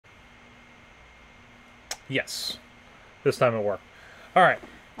Yes. This time it worked. Alright.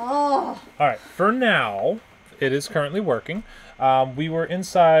 Oh. Alright. For now, it is currently working. We were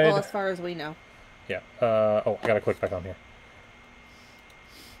inside... Well, as far as we know. Yeah. Oh, I gotta click back on here.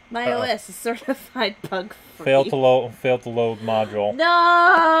 My OS is certified bug-free. Failed to load module.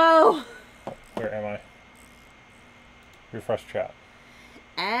 No! Where am I? Refresh chat.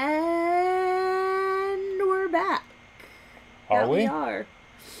 And we're back. Are we? We are.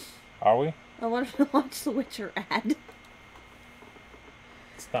 Are we? I wanted to watch the Witcher ad.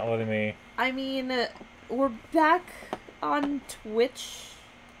 It's not letting me... I mean, we're back on Twitch.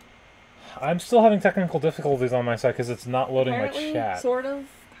 I'm still having technical difficulties on my side because it's not loading Apparently, my chat. Sort of.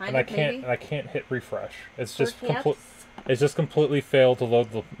 Kind of, maybe. And I can't hit refresh. It's just Perhaps. it's just completely failed to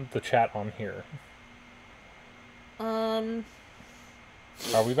load the chat on here. Are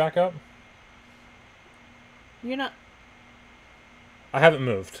we back up? You're not. I haven't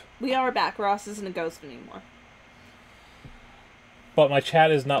moved. We are back. Ross isn't a ghost anymore. But my chat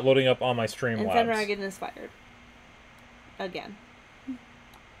is not loading up on my Streamlabs. And Fendragon is fired. Again.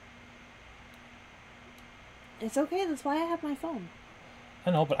 It's okay. That's why I have my phone.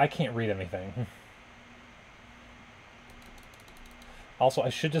 I know, but I can't read anything. Also, I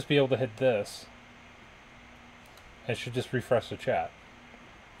should just be able to hit this. I should just refresh the chat.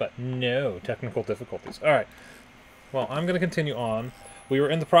 But no, technical difficulties. Alright. Well, I'm going to continue on. We were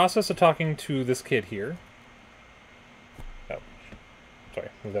in the process of talking to this kid here. Oh. Sorry,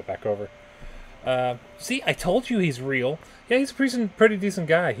 move that back over. See, I told you he's real. Yeah, he's a pretty decent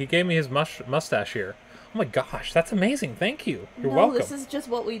guy. He gave me his mustache here. Oh my gosh, that's amazing. Thank you. You're welcome. This is just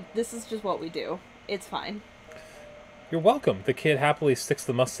what we do. It's fine. You're welcome. The kid happily sticks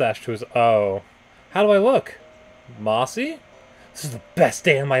the mustache to his... Oh. How do I look? Mossy? This is the best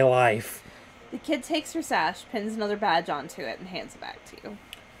day of my life. The kid takes your sash, pins another badge onto it, and hands it back to you.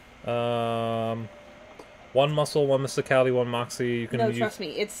 One muscle, one mysticality, one moxie. You can No, trust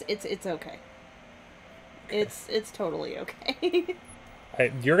me. It's okay. It's totally okay.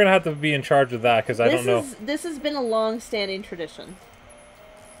 You're gonna have to be in charge of that because I don't know. This has been a long-standing tradition.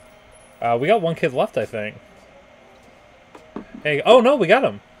 We got one kid left, I think. Hey, oh no, we got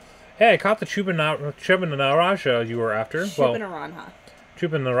him. Hey, I caught the Chubinaraja you were after.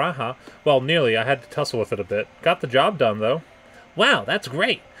 Chubinaraja. Well, nearly. I had to tussle with it a bit. Got the job done, though. Wow, that's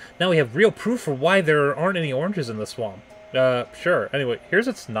great. Now we have real proof for why there aren't any oranges in the swamp. Sure. Anyway, here's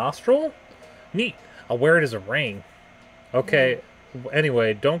its nostril. Neat. I'll wear it as a ring. Okay.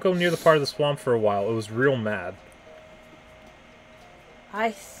 Anyway, don't go near the part of the swamp for a while. It was real mad.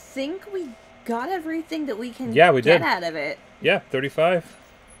 I think we got everything that we can get did. Out of it. Yeah, 35.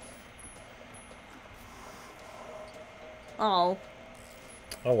 Oh.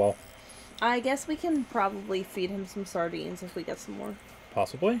 Oh, well. I guess we can probably feed him some sardines if we get some more.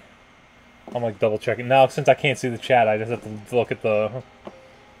 Possibly. I'm like double checking. Now, since I can't see the chat, I just have to look at the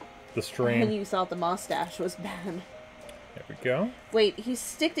stream. And you thought the mustache was bad. There we go. Wait, he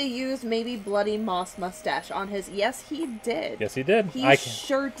sticked a used, maybe bloody moss mustache on his... Yes, he did. Yes, he did. He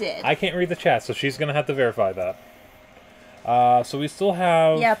sure did. I can't read the chat, so she's going to have to verify that. So we still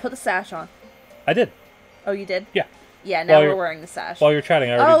have... Yeah, put the sash on. I did. Oh, you did? Yeah. Yeah, now we're wearing the sash. While you're chatting,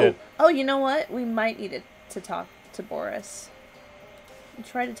 I already did. Oh, you know what? We might need to talk to Boris.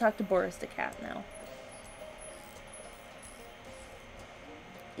 Try to talk to Boris the cat now.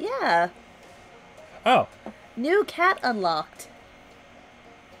 Yeah. Oh. New cat unlocked.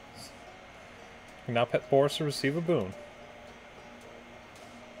 Now pet Boris to receive a boon.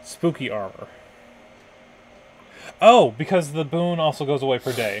 Spooky armor. Oh, because the boon also goes away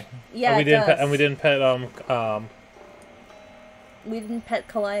per day. Yeah, we didn't pet We didn't pet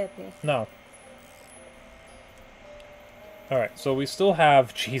Calliope. No. Alright, so we still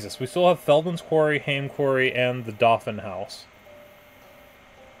have... Jesus, we still have Feldman's Quarry, Haim Quarry, and the Dolphin House.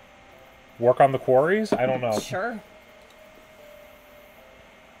 Work on the quarries? I don't know. Sure.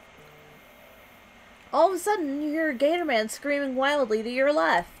 All of a sudden, you hear a gator man screaming wildly to your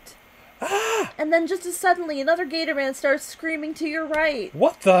left. Ah! And then just as suddenly, another gator man starts screaming to your right.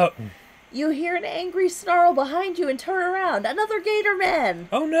 What the... You hear an angry snarl behind you and turn around. Another gator man!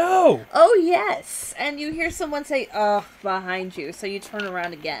 Oh no! Oh yes! And you hear someone say, ugh, behind you, so you turn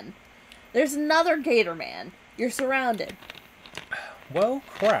around again. There's another gator man. You're surrounded. Well,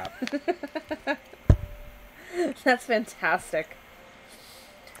 crap. That's fantastic.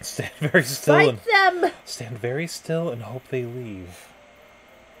 Stand very still. Fight them! Stand very still and hope they leave.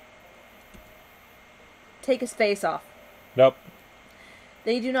 Take his face off. Nope.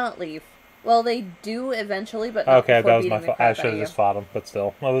 They do not leave. Well, they do eventually, but not okay, that was my fault. I should should have just fought him, but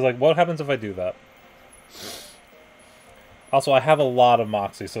still. I was like, what happens if I do that? Also, I have a lot of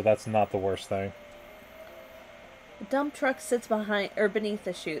Moxie, so that's not the worst thing. The dump truck sits behind or beneath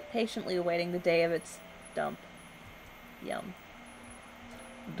the chute, patiently awaiting the day of its dump. Yum.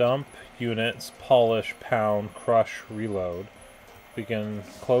 Dump, units, polish, pound, crush, reload. We can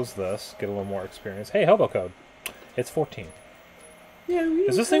close this, get a little more experience. Hey, hobo code. It's 14. Yeah, we Is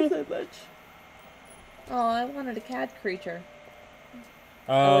don't this have thing... that much. Oh, I wanted a cat creature.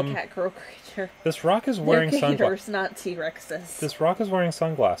 A cat crow creature. This rock is wearing They're sunglasses. gators, not T-Rexes. This rock is wearing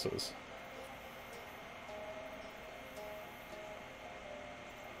sunglasses.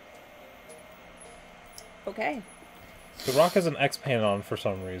 Okay. The rock has an X paint on for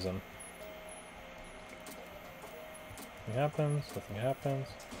some reason. Nothing happens. Nothing happens.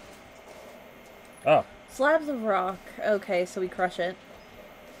 Oh. Slabs of rock. Okay, so we crush it.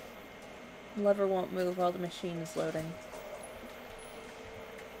 Lever won't move while the machine is loading.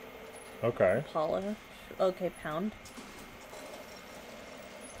 Okay. Polish. Okay, pound.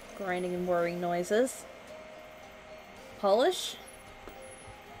 Grinding and whirring noises. Polish.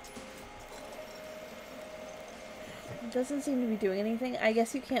 It doesn't seem to be doing anything. I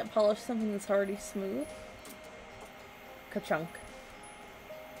guess you can't polish something that's already smooth. Ka-chunk.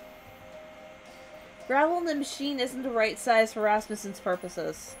 Gravel in the machine isn't the right size for Rasmussen's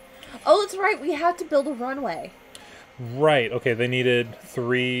purposes. Oh, that's right. We have to build a runway. Right. Okay, they needed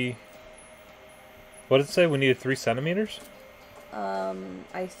 3... What did it say? We needed 3 centimeters?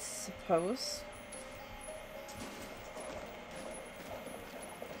 I suppose.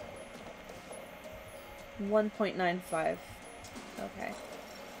 $1.95. Okay.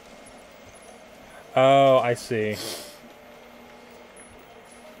 Oh, I see.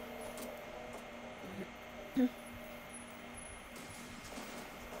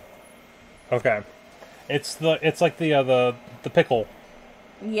 Okay. It's like the pickle.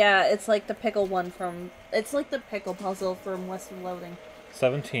 Yeah, it's like the pickle one from... It's like the pickle puzzle from Western Loading.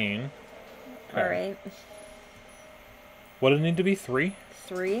 17. Okay. Alright. What did it need to be? 3?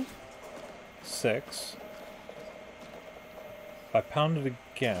 3. 6. If I pound it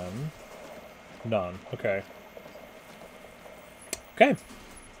again... None. Okay. Okay.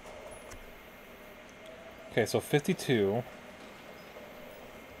 Okay, so 52.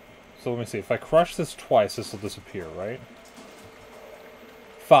 So let me see. If I crush this twice, this will disappear, right?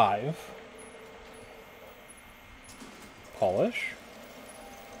 5. Polish.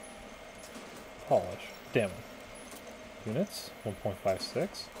 Polish. Damn it. Units.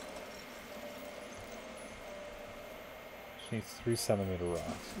 1.56. She needs 3 centimeter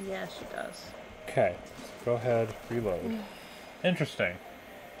rocks. Yeah, she does. Okay. So go ahead. Reload. Interesting.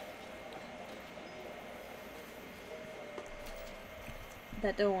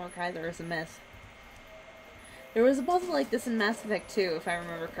 That don't work either as a mess. There was a puzzle like this in Mass Effect 2, if I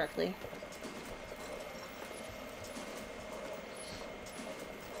remember correctly.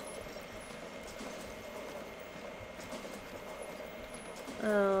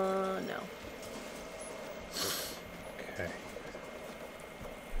 No. Okay.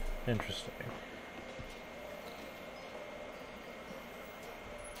 Interesting.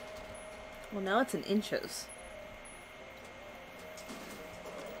 Well, now it's in inches.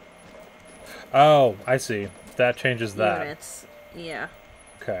 Oh, I see. That changes that. Units. Yeah.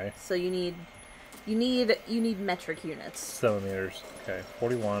 Okay. So you need metric units. Centimeters. Okay.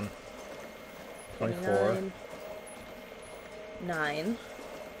 41. 24. 9.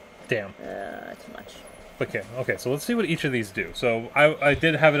 Damn. Too much. Okay. Okay. So let's see what each of these do. So I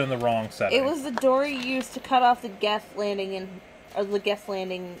did have it in the wrong setting. It was the door you used to cut off the Geth landing in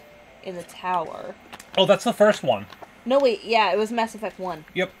the tower. Oh, that's the first one. No, wait. Yeah, it was Mass Effect 1.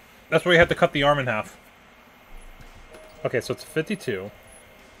 Yep. That's where you had to cut the arm in half. Okay, so it's 52.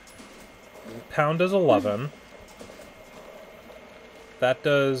 Pound does 11. That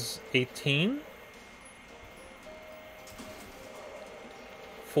does 18.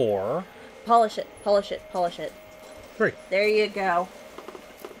 4. Polish it, polish it, polish it. 3. There you go.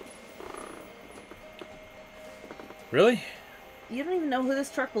 Really? You don't even know who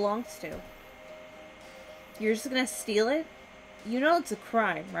this truck belongs to. You're just gonna steal it? You know it's a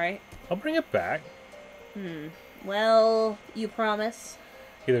crime, right? I'll bring it back. Well, you promise?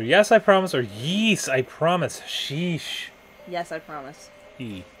 Either yes, I promise, or yees, I promise. Sheesh. Yes, I promise.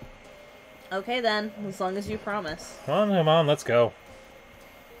 E. Okay then, as long as you promise. Come on, let's go.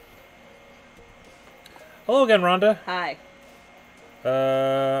 Hello again, Rhonda. Hi.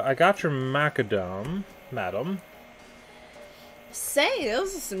 I got your macadam, madam. Say,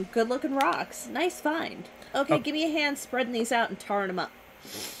 those are some good-looking rocks. Nice find. Okay, give me a hand spreading these out and tarring them up.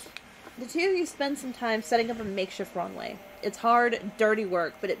 The two of you spend some time setting up a makeshift runway. It's hard, dirty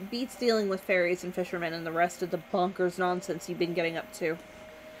work, but it beats dealing with fairies and fishermen and the rest of the bonkers nonsense you've been getting up to.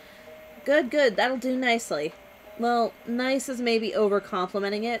 Good, that'll do nicely. Well, nice is maybe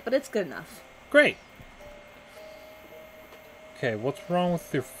over-complimenting it, but it's good enough. Great. Okay, what's wrong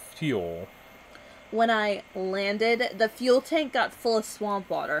with your fuel? When I landed, the fuel tank got full of swamp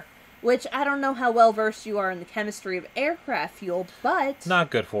water, which I don't know how well versed you are in the chemistry of aircraft fuel, but...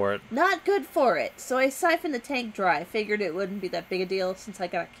 Not good for it. Not good for it. So I siphoned the tank dry. Figured it wouldn't be that big a deal since I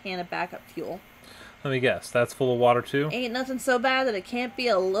got a can of backup fuel. Let me guess, that's full of water too? Ain't nothing so bad that it can't be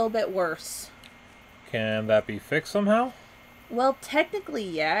a little bit worse. Can that be fixed somehow? Well, technically,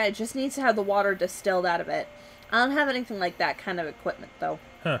 yeah. It just needs to have the water distilled out of it. I don't have anything like that kind of equipment, though.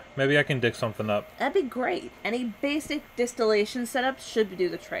 Huh, maybe I can dig something up. That'd be great. Any basic distillation setup should do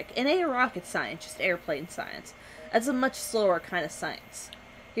the trick. It ain't rocket science, just airplane science. That's a much slower kind of science.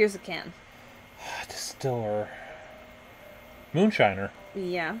 Here's a can. Distiller. Moonshiner.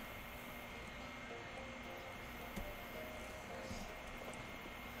 Yeah.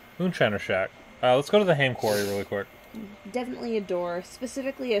 Moonshiner Shack. Let's go to the Ham Quarry really quick. Definitely a door.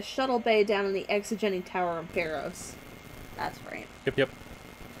 Specifically a shuttle bay down in the Exogeny Tower in Pharos. That's right. Yep.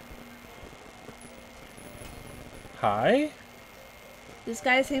 Hi? This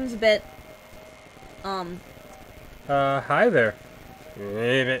guy seems a bit... Hi there.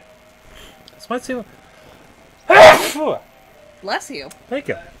 This might seem... Bless you. Thank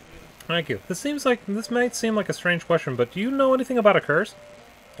you. This might seem like a strange question, but do you know anything about a curse?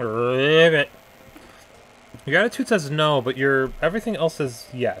 Ribbit. Your attitude says no, but everything else says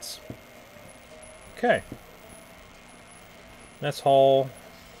yes. Okay. That's all.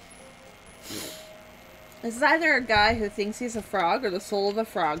 This is either a guy who thinks he's a frog or the soul of a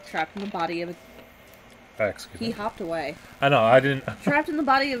frog trapped in the body of a... Excuse me. He hopped away. I know, I didn't... Trapped in the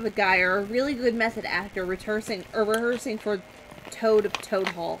body of a guy or a really good method actor rehearsing for Toad of Toad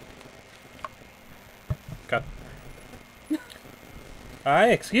Hall. God.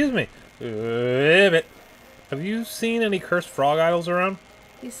 Hi, excuse me. Ribbit. Have you seen any cursed frog idols around?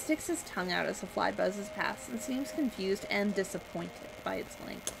 He sticks his tongue out as a fly buzzes past and seems confused and disappointed by its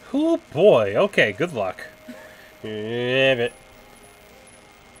length. Oh boy, okay, good luck. Ribbit.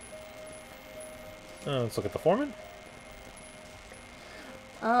 Let's look at the foreman.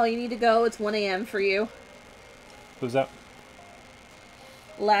 Oh, you need to go. It's 1 a.m. for you. Who's that?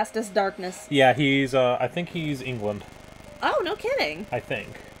 Lastest darkness. Yeah, he's, I think he's England. Oh, no kidding. I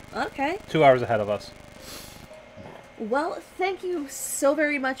think. Okay. 2 hours ahead of us. Well, thank you so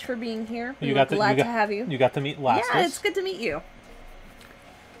very much for being here. We're glad to have you. You got to meet Laskus. Yeah, it's good to meet you.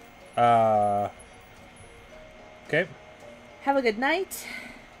 Okay. Have a good night.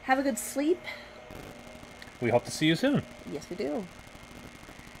 Have a good sleep. We hope to see you soon. Yes, we do.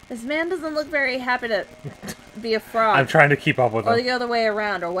 This man doesn't look very happy to be a frog. I'm trying to keep up with him. Or the other way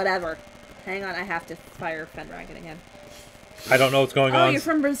around, or whatever. Hang on, I have to fire Fendragon again. I don't know what's going on. Oh, you're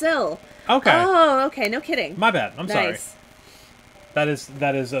from Brazil. Okay. Oh, okay, no kidding. My bad. I'm sorry. Nice. That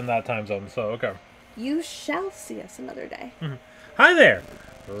is in that time zone, so okay. You shall see us another day. Mm-hmm. Hi there.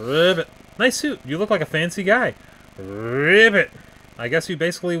 Ribbit. Nice suit. You look like a fancy guy. Ribbit. I guess you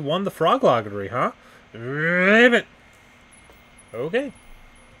basically won the frog lottery, huh? Ribbit. Okay.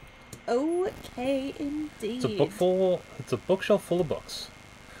 Okay, indeed. It's a bookshelf full of books.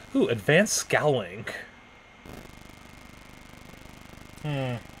 Ooh, advanced scowling.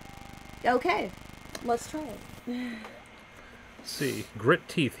 Okay, let's try it. Let's see. Grit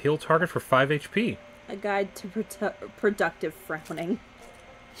teeth. Heal target for 5 HP. A guide to productive frowning.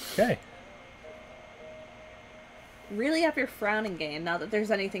 Okay. Really up your frowning game, not that there's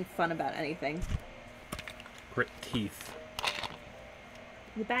anything fun about anything. Grit teeth.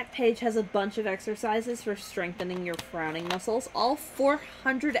 The back page has a bunch of exercises for strengthening your frowning muscles. All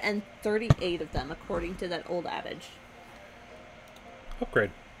 438 of them, according to that old adage.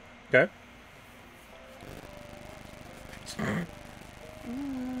 Upgrade. Okay.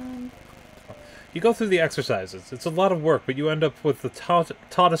 You go through the exercises. It's a lot of work, but you end up with the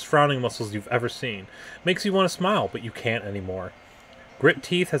tautest frowning muscles you've ever seen. Makes you want to smile, but you can't anymore. Grit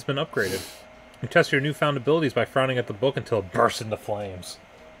teeth has been upgraded. You test your newfound abilities by frowning at the book until it bursts into flames.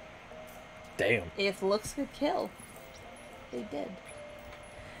 Damn. If looks could kill, they did.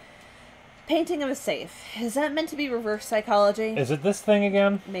 Painting of a safe. Is that meant to be reverse psychology? Is it this thing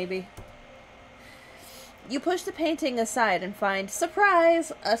again? Maybe. You push the painting aside and find,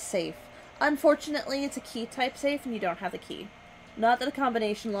 surprise, a safe. Unfortunately, it's a key-type safe, and you don't have the key. Not that a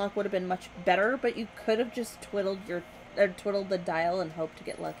combination lock would have been much better, but you could have just twiddled the dial and hoped to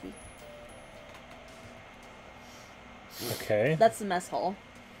get lucky. Okay. That's the mess hall.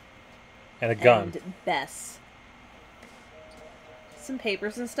 And a gun. And Bess. Some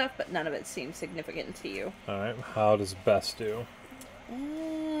papers and stuff, but none of it seems significant to you. Alright, how does Bess do?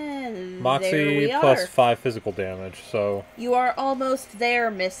 Moxie there we plus are. 5 physical damage, so... You are almost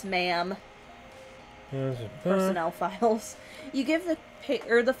there, Miss Ma'am. Personnel files. You give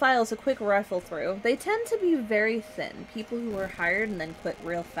the files a quick rifle through. They tend to be very thin. People who are hired and then quit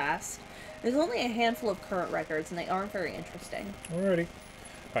real fast. There's only a handful of current records, and they aren't very interesting. Alrighty.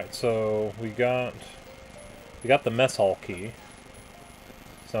 Alright, so we got the mess hall key.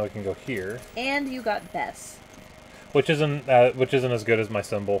 So now we can go here. And you got Bess. Which isn't as good as my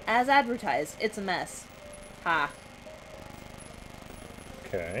symbol. As advertised, it's a mess. Ha.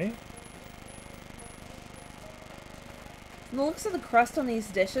 Okay. From the looks of the crust on these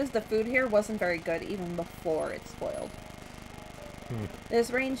dishes, the food here wasn't very good even before it spoiled.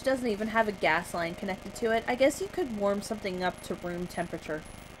 This range doesn't even have a gas line connected to it. I guess you could warm something up to room temperature.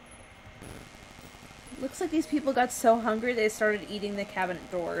 Looks like these people got so hungry they started eating the cabinet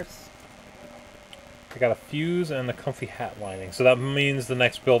doors. I got a fuse and a comfy hat lining, so that means the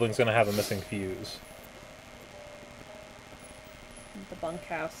next building's gonna have a missing fuse. The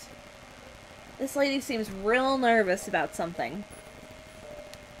bunkhouse. This lady seems real nervous about something.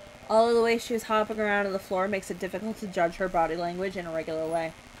 All of the way she was hopping around on the floor makes it difficult to judge her body language in a regular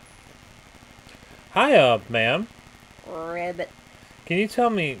way. Hi, ma'am. Ribbit. Can you tell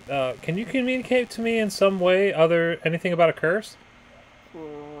me, can you communicate to me in some way anything about a curse?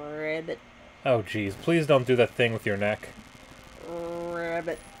 Ribbit. Oh, jeez. Please don't do that thing with your neck.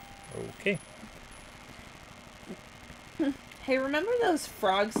 Ribbit. Okay. Hey, remember those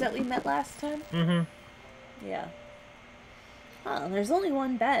frogs that we met last time? Mm-hmm. Yeah. Huh, there's only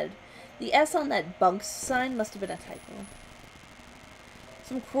one bed. The S on that bunks sign must have been a typo.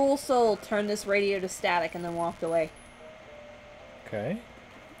 Some cruel soul turned this radio to static and then walked away. Okay.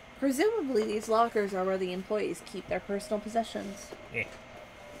 Presumably these lockers are where the employees keep their personal possessions. Eh.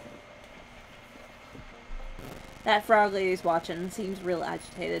 That frog lady's watching and seems real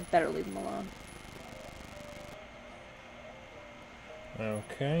agitated. Better leave him alone.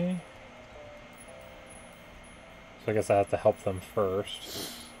 Okay. So I guess I have to help them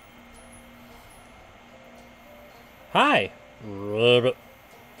first. Hi! Ribbit.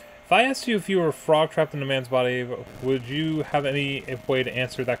 If I asked you if you were a frog trapped in a man's body, would you have any way to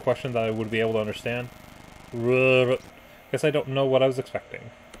answer that question that I would be able to understand? Ribbit. Guess I don't know what I was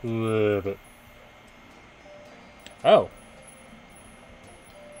expecting. Ribbit. Oh.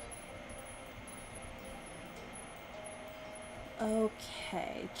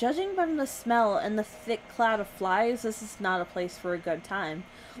 Okay. Judging from the smell and the thick cloud of flies, this is not a place for a good time.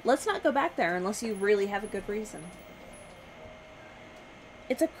 Let's not go back there unless you really have a good reason.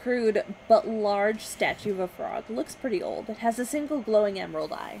 It's a crude but large statue of a frog. Looks pretty old. It has a single glowing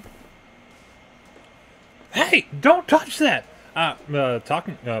emerald eye. Hey! Don't touch that!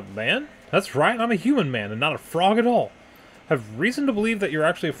 Man? That's right, I'm a human man and not a frog at all. I have reason to believe that you're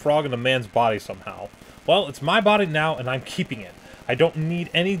actually a frog in a man's body somehow. Well, it's my body now, and I'm keeping it. I don't need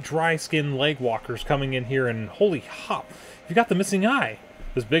any dry-skinned leg walkers coming in here, and holy hop, you got the missing eye.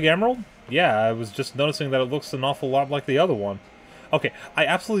 This big emerald? Yeah, I was just noticing that it looks an awful lot like the other one. Okay, I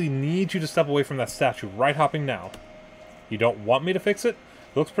absolutely need you to step away from that statue right hopping now. You don't want me to fix it?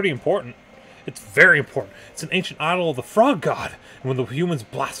 It looks pretty important. It's very important. It's an ancient idol of the frog god. And when the humans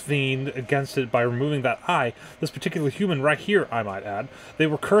blasphemed against it by removing that eye, this particular human right here, I might add, they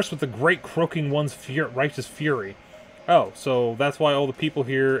were cursed with the great croaking one's righteous fury. Oh, so that's why all the people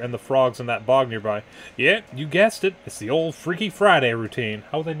here and the frogs in that bog nearby. Yeah, you guessed it. It's the old Freaky Friday routine.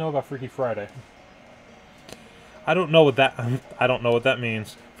 How would they know about Freaky Friday? I don't know what that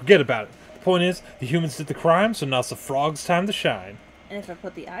means. Forget about it. The point is, the humans did the crime, so now it's the frog's time to shine. And if I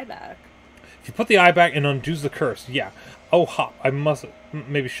put the eye back? If you put the eye back and undoes the curse, yeah. Oh, hop,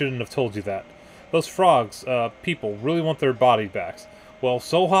 maybe shouldn't have told you that. Those frogs, people, really want their body backs. Well,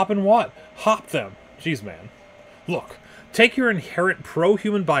 so hop and what? Hop them. Jeez, man. Look, take your inherent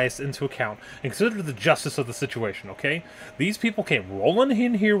pro-human bias into account and consider the justice of the situation, okay? These people came rolling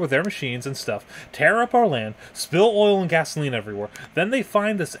in here with their machines and stuff, tear up our land, spill oil and gasoline everywhere. Then they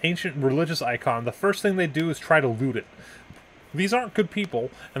find this ancient religious icon. The first thing they do is try to loot it. These aren't good people,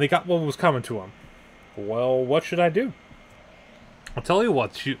 and they got what was coming to them. Well, what should I do? I'll tell you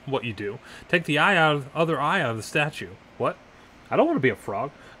what you do. Take the other eye out of the statue. What? I don't want to be a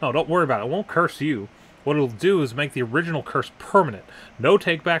frog. No, don't worry about it. It won't curse you. What it'll do is make the original curse permanent. No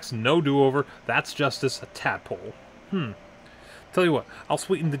takebacks, no do-over. That's justice, a tadpole. Tell you what, I'll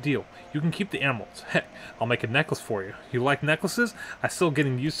sweeten the deal. You can keep the emeralds. Heck, I'll make a necklace for you. You like necklaces? I'm still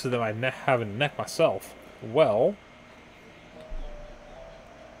getting used to them. I having a neck myself. Well...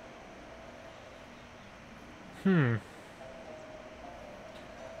 Do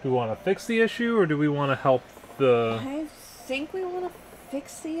we want to fix the issue, or do we want to help the... I think we want to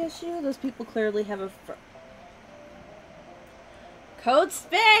fix the issue? Those people clearly have a code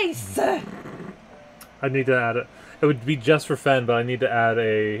space! I need to add it. It would be just for Fen, but I need to add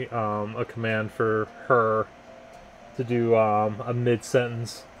a command for her to do a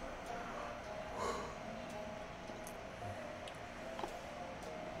mid-sentence.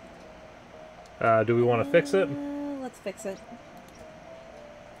 Do we want to fix it? Let's fix it.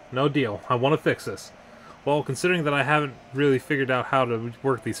 No deal. I want to fix this. Well, considering that I haven't really figured out how to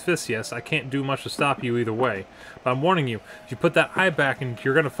work these fists yet, I can't do much to stop you either way. But I'm warning you, if you put that eye back, and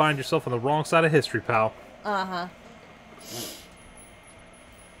you're going to find yourself on the wrong side of history, pal. Uh-huh.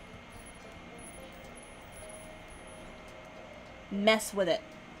 Mess with it.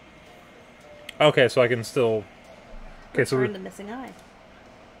 Okay, so I can still... Okay, so Return the missing eye.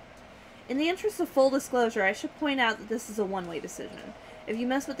 In the interest of full disclosure, I should point out that this is a one-way decision. If you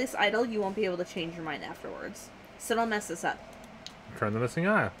mess with this idol, you won't be able to change your mind afterwards. So don't mess this up. Turn the missing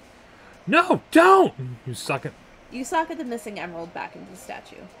eye. No, don't! You suck it. You socket the missing emerald back into the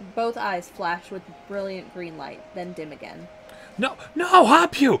statue. Both eyes flash with brilliant green light, then dim again. No,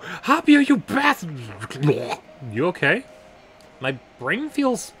 Hop you, you bastard! You okay? My brain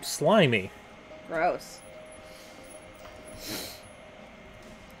feels slimy. Gross.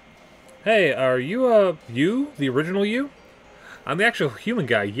 Hey, are you, the original you? I'm the actual human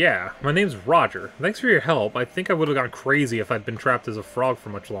guy, yeah. My name's Roger. Thanks for your help. I think I would have gone crazy if I'd been trapped as a frog for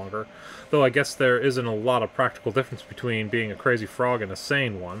much longer. Though I guess there isn't a lot of practical difference between being a crazy frog and a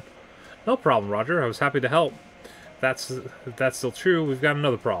sane one. No problem, Roger. I was happy to help. If that's still true, we've got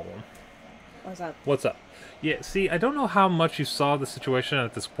another problem. What's up? Yeah, see, I don't know how much you saw the situation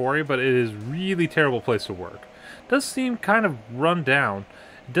at this quarry, but it is a really terrible place to work. It does seem kind of run down.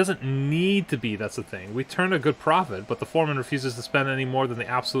 It doesn't need to be, that's the thing. We turn a good profit, but the foreman refuses to spend any more than the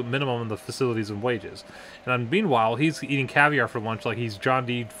absolute minimum on the facilities and wages. And meanwhile, he's eating caviar for lunch like he's John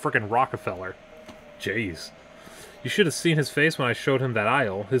D. frickin' Rockefeller. Jeez. You should have seen his face when I showed him that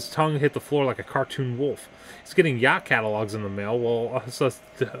aisle. His tongue hit the floor like a cartoon wolf. He's getting yacht catalogs in the mail, while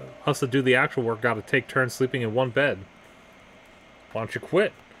us to do the actual work gotta take turns sleeping in one bed. Why don't you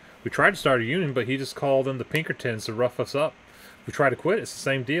quit? We tried to start a union, but he just called in the Pinkertons to rough us up. If we try to quit, it's the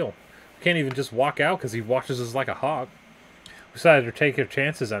same deal. We can't even just walk out because he watches us like a hawk. We decided to take our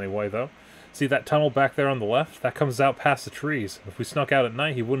chances anyway, though. See that tunnel back there on the left? That comes out past the trees. If we snuck out at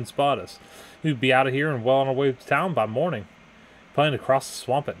night, he wouldn't spot us. We'd be out of here and well on our way to town by morning. Planning to cross the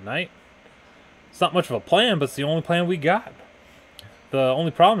swamp at night? It's not much of a plan, but it's the only plan we got. The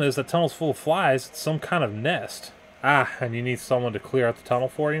only problem is that tunnel's full of flies. It's some kind of nest. Ah, and you need someone to clear out the tunnel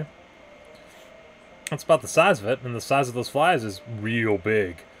for you? That's about the size of it, and the size of those flies is real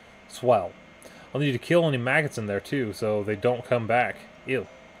big. Swell. I'll need to kill any maggots in there, too, so they don't come back. Ew.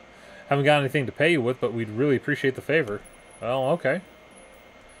 Haven't got anything to pay you with, but we'd really appreciate the favor. Well, okay.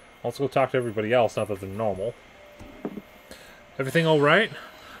 Let's go talk to everybody else, not that they're normal. Everything alright?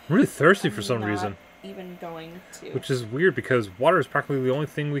 I'm really thirsty for some reason. Even going to. Which is weird, because water is practically the only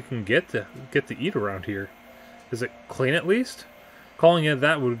thing we can get to eat around here. Is it clean at least? Calling it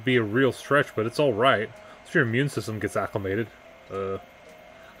that would be a real stretch, but it's alright. Once your immune system gets acclimated.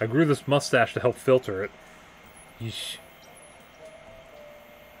 I grew this mustache to help filter it. Yeesh.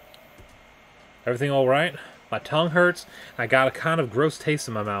 Everything alright? My tongue hurts, and I got a kind of gross taste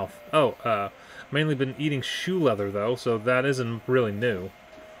in my mouth. Oh, mainly been eating shoe leather, though, so that isn't really new.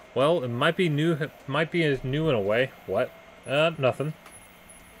 Well, it might be new in a way. What? Nothing.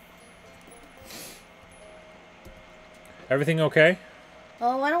 Everything okay?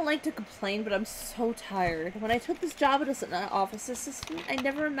 Oh, I don't like to complain, but I'm so tired. When I took this job as an office assistant, I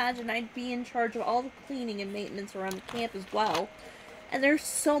never imagined I'd be in charge of all the cleaning and maintenance around the camp as well. And there's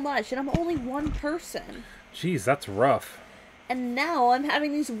so much, and I'm only one person. Jeez, that's rough. And now I'm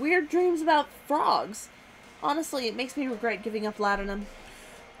having these weird dreams about frogs. Honestly, it makes me regret giving up Latinum.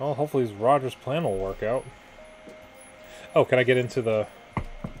 Well, hopefully Roger's plan will work out. Oh, can I get into the...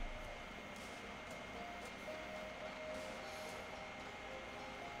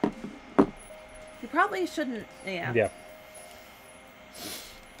 You probably shouldn't, yeah. Yeah.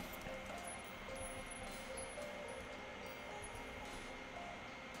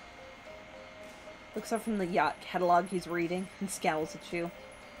 Looks up from the yacht catalog he's reading and scowls at you.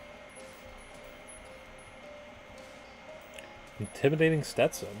 Intimidating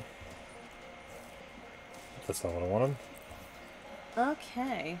Stetson. That's not what I wanted.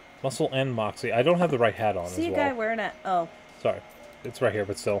 Okay. Muscle and Moxie. I don't have the right hat on as well. See a guy wearing a... Oh. Sorry. It's right here,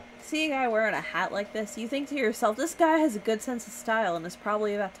 but still. See a guy wearing a hat like this, you think to yourself, this guy has a good sense of style and is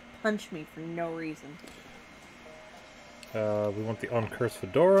probably about to punch me for no reason. We want the uncursed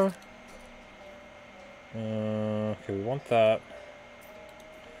fedora. Okay, we want that.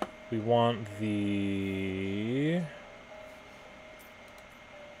 We want the...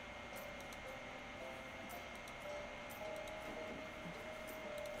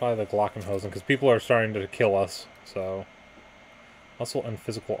 Probably the Glockenhosen, because people are starting to kill us, so... Muscle and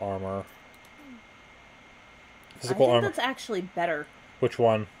physical armor. Physical I armor. think that's actually better. Which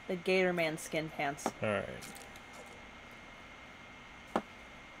one? The Gatorman skin pants. Alright.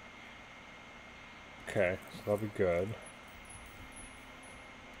 Okay, so that'll be good.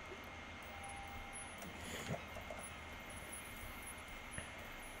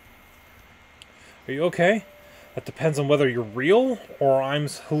 Are you okay? That depends on whether you're real or I'm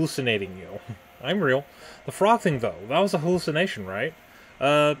hallucinating you. I'm real. The frog thing, though, that was a hallucination, right?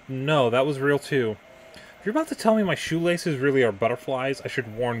 No, that was real, too. If you're about to tell me my shoelaces really are butterflies, I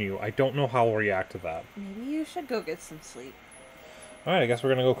should warn you, I don't know how I'll react to that. Maybe you should go get some sleep. Alright, I guess we're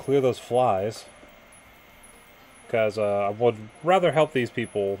gonna go clear those flies. Because, I would rather help these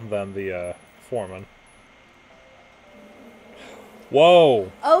people than the, foreman.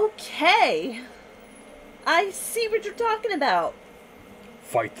 Whoa! Okay! I see what you're talking about.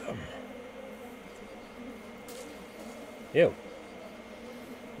 Fight them. Ew.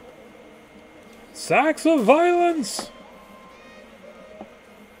 Sacks of violence!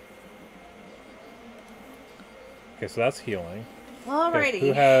 Okay, so that's healing. Alrighty. Okay,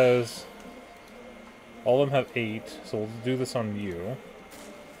 who has... All of them have 8, so we'll do this on you.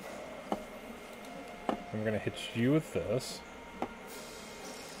 And we're gonna hit you with this.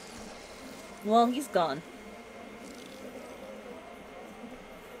 Well, he's gone.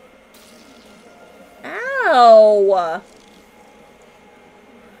 Ow!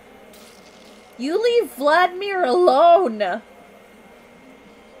 You leave Vladimir alone!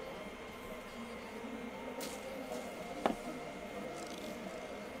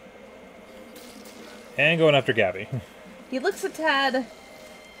 And going after Gabby. He looks a tad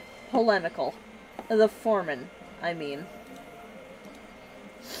polemical. The foreman, I mean.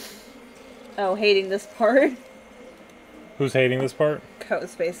 Oh, hating this part. Who's hating this part?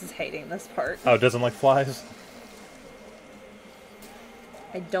 Codespace is hating this part. Oh, doesn't like flies?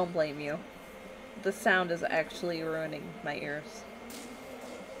 I don't blame you. The sound is actually ruining my ears.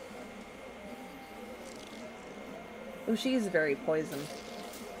 Oh, she is very poisoned.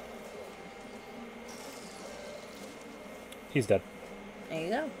 He's dead. There you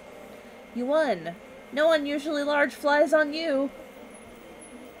go. You won. No unusually large flies on you.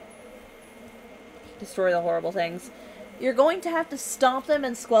 Destroy the horrible things. You're going to have to stomp them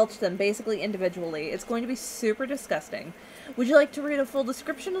and squelch them, basically individually. It's going to be super disgusting. Would you like to read a full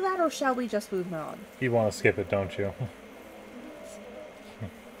description of that, or shall we just move on? You want to skip it, don't you?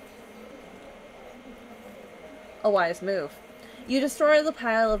 A wise move. You destroy the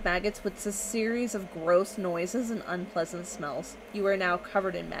pile of maggots with a series of gross noises and unpleasant smells. You are now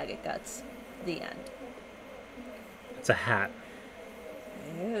covered in maggot guts. The end. It's a hat.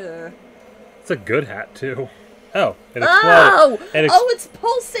 Ew. It's a good hat, too. Oh, it exploded. Oh! Oh, it's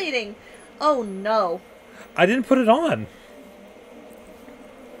pulsating! Oh, no. I didn't put it on.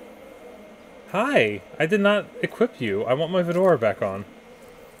 Hi. I did not equip you. I want my fedora back on.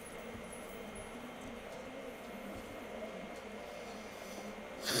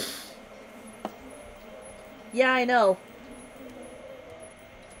 Yeah, I know.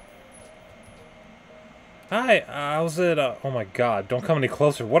 Hi, how's it? Oh my god, don't come any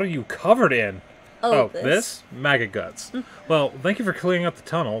closer. What are you covered in? Oh, this? Maggot guts. Well, thank you for clearing up the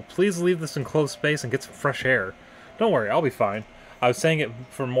tunnel. Please leave this enclosed space and get some fresh air. Don't worry, I'll be fine. I was saying it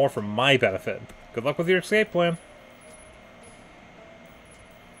for my benefit. Good luck with your escape plan.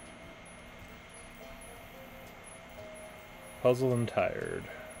 Puzzled and tired.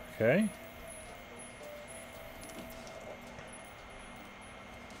 Okay.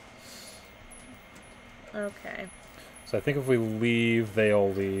 Okay. So I think if we leave,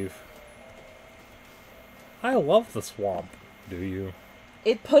 they'll leave. I love the swamp. Do you?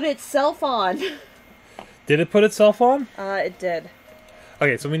 It put itself on. Did it put itself on? It did.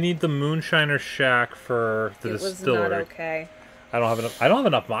 Okay, so we need the Moonshiner Shack for the distillery. It was not okay. I don't have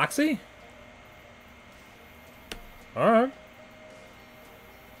enough moxie? Alright.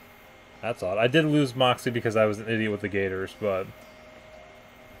 That's odd. I did lose moxie because I was an idiot with the gators, but...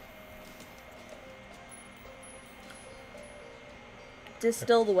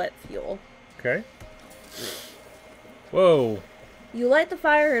 Distill the wet fuel. Okay. Whoa. You light the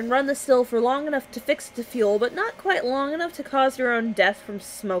fire and run the still for long enough to fix the fuel, but not quite long enough to cause your own death from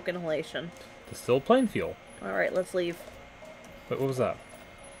smoke inhalation. Distilled plain fuel. Alright, let's leave. Wait, what was that?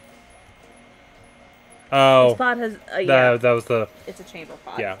 Oh. This pot has... yeah. That was the... It's a chamber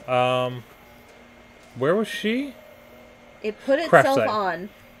pot. Yeah. Where was she? It put Craft itself site. on.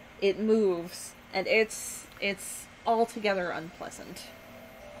 It moves, and it's altogether unpleasant.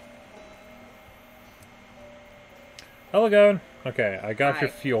 How's it going? Okay, I got Hi. your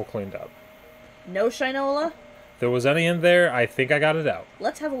fuel cleaned up. No Shinola? If there was any in there, I think I got it out.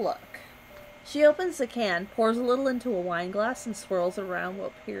 Let's have a look. She opens the can, pours a little into a wine glass, and swirls it around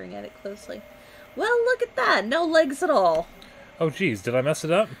while peering at it closely. Well, look at that. No legs at all. Oh, geez, did I mess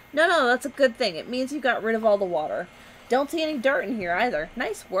it up? No, that's a good thing. It means you got rid of all the water. Don't see any dirt in here either.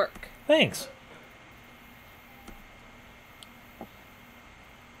 Nice work. Thanks.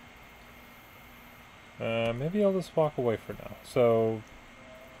 Maybe I'll just walk away for now. So...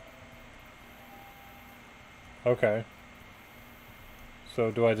 Okay.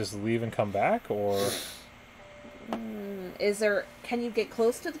 So do I just leave and come back, or... Can you get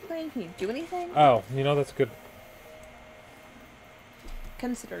close to the plane? Can you do anything? Oh, you know, that's good.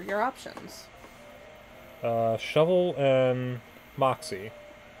 Consider your options. Shovel and Moxie.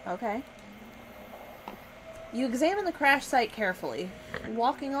 Okay. You examine the crash site carefully,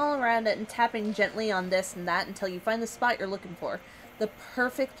 walking all around it and tapping gently on this and that until you find the spot you're looking for. The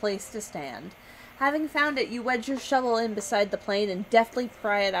perfect place to stand. Having found it, you wedge your shovel in beside the plane and deftly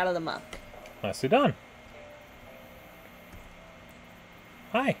pry it out of the muck. Nicely done.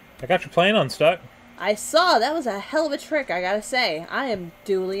 Hi, I got your plane unstuck. I saw! That was a hell of a trick, I gotta say. I am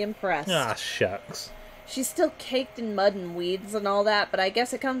duly impressed. Ah, shucks. She's still caked in mud and weeds and all that, but I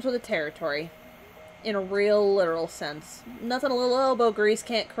guess it comes with the territory. In a real literal sense. Nothing a little elbow grease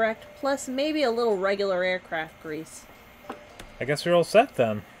can't correct, plus maybe a little regular aircraft grease. I guess you're all set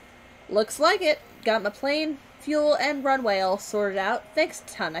then. Looks like it. Got my plane, fuel, and runway all sorted out. Thanks a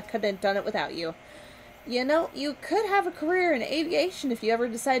ton, I couldn't have done it without you. You know, you could have a career in aviation if you ever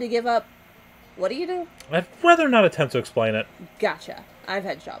decide to give up. What do you do? I'd rather not attempt to explain it. Gotcha. I've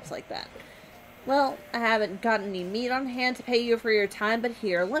had jobs like that. Well, I haven't got any meat on hand to pay you for your time, but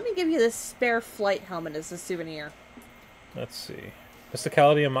here, let me give you this spare flight helmet as a souvenir. Let's see.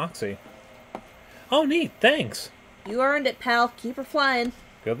 Mysticality and Moxie. Oh, neat. Thanks. You earned it, pal. Keep her flying.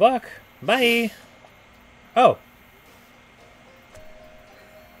 Good luck. Bye. Oh.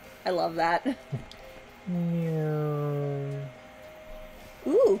 I love that.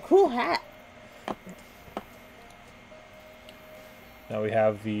 Ooh, cool hat. Now we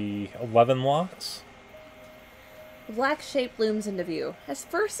have the 11 locks. The black shape looms into view. At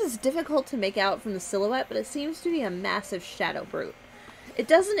first it's difficult to make out from the silhouette, but it seems to be a massive shadow brute. It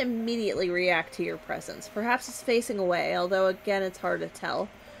doesn't immediately react to your presence. Perhaps it's facing away, although again it's hard to tell.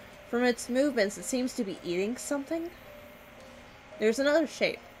 From its movements, it seems to be eating something. There's another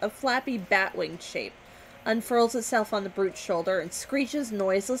shape, a flappy bat-winged shape, unfurls itself on the brute's shoulder and screeches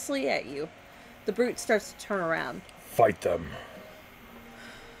noiselessly at you. The brute starts to turn around. Fight them.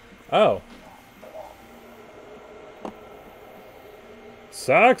 Oh.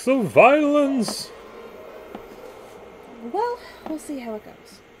 Sacks of violence! Well, we'll see how it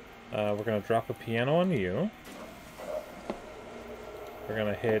goes. We're going to drop a piano on you. We're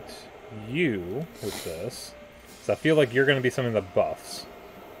going to hit you with this. So I feel like you're going to be something that buffs.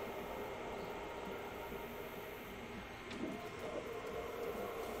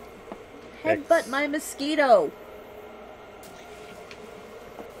 Headbutt my mosquito!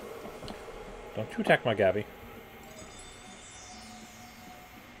 Don't you attack my Gabby.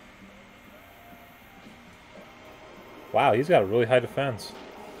 Wow, he's got a really high defense.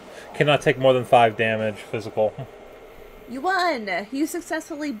 Cannot take more than 5 damage physical. You won! You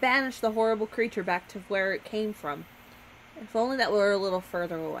successfully banished the horrible creature back to where it came from. If only that were a little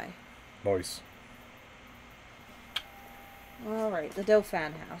further away. Nice. Alright, the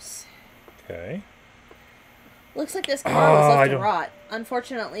Dauphin house. Okay. Looks like this car was left to don't- rot.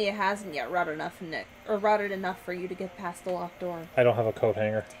 Unfortunately, it hasn't yet rotted enough for you to get past the locked door. I don't have a coat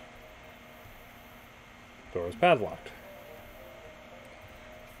hanger. Door is padlocked.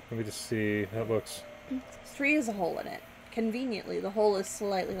 Let me just see. That looks... This tree has a hole in it. Conveniently, the hole is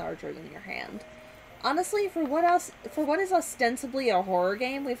slightly larger than your hand. Honestly, for what is ostensibly a horror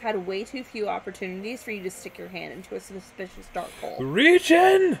game, we've had way too few opportunities for you to stick your hand into a suspicious dark hole. Reach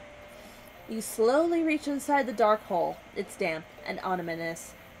in! You slowly reach inside the dark hole. It's damp and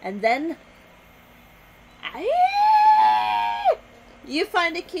ominous. And then... You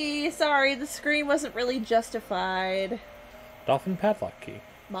find a key. Sorry, the scream wasn't really justified. Dolphin padlock key.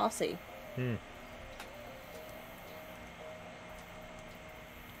 Mossy.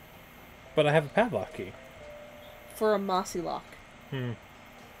 But I have a padlock key. For a mossy lock. Hmm.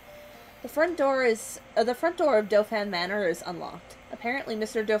 The front door of Dauphin Manor is unlocked. Apparently,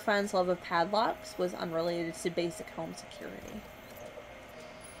 Mr. Dauphin's love of padlocks was unrelated to basic home security.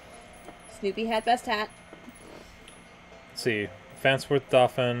 Snoopy had best hat. Let's see. Fansworth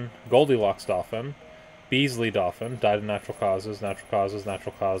Dolphin, Goldilocks Dolphin, Beasley Dolphin, died of natural causes, natural causes,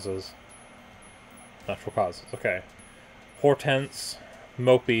 natural causes, natural causes. Okay. Hortense,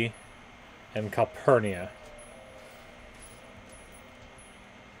 Mopey, and Calpurnia.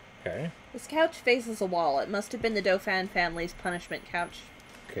 Okay. This couch faces a wall. It must have been the Dauphin family's punishment couch.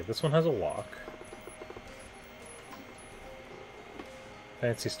 Okay, this one has a lock.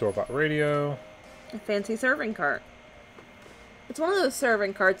 Fancy store-bought radio. A fancy serving cart. It's one of those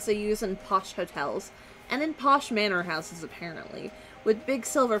serving carts they use in posh hotels, and in posh manor houses apparently, with big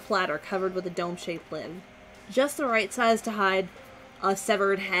silver platter covered with a dome-shaped lid. Just the right size to hide a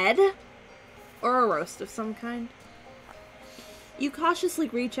severed head, or a roast of some kind. You cautiously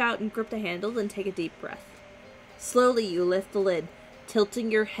reach out and grip the handle and take a deep breath. Slowly you lift the lid,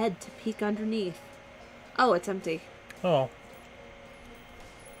 tilting your head to peek underneath. Oh, it's empty. Oh.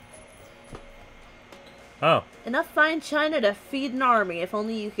 Oh. Enough fine china to feed an army if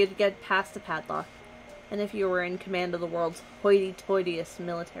only you could get past the padlock. And if you were in command of the world's hoity-toityest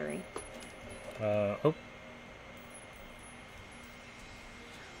military. Oh.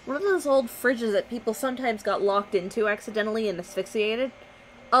 One of those old fridges that people sometimes got locked into accidentally and asphyxiated.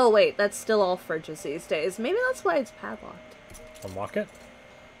 Oh wait, that's still all fridges these days. Maybe that's why it's padlocked. Unlock it.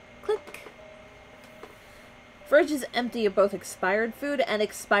 Click. Fridge is empty of both expired food and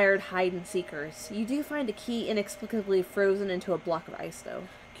expired hide-and-seekers. You do find a key inexplicably frozen into a block of ice, though.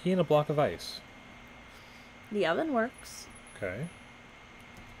 Key in a block of ice. The oven works. Okay.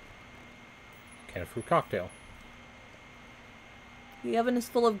 Can of fruit cocktail. The oven is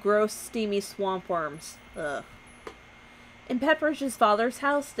full of gross, steamy swamp worms. Ugh. In Pepperidge's father's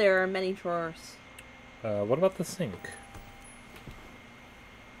house, there are many drawers. What about the sink?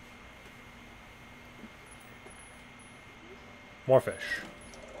 More fish.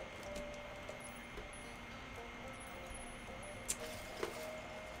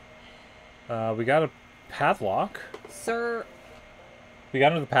 We got a padlock. Sir. We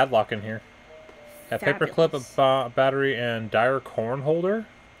got another padlock in here. A paperclip, a battery, and dire corn holder.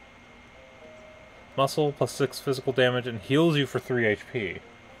 Muscle plus 6 physical damage and heals you for 3 HP.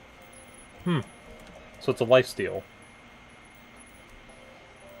 So it's a lifesteal.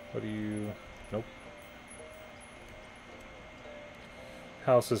 What do you... Nope.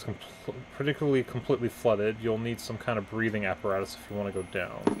 House is particularly completely flooded. You'll need some kind of breathing apparatus if you want to go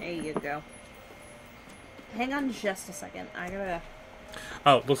down. There you go. Hang on just a second. I gotta...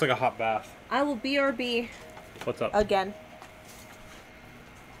 Oh, looks like a hot bath. I will BRB. What's up? Again.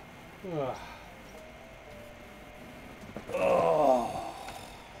 Ugh. Oh.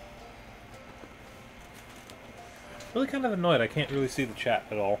 Really kind of annoyed I can't really see the chat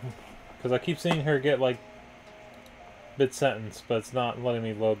at all. Because I keep seeing her get, like, mid-sentence, but it's not letting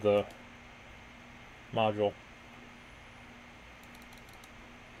me load the module.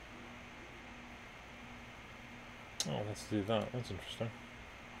 Oh, let's do that. That's interesting.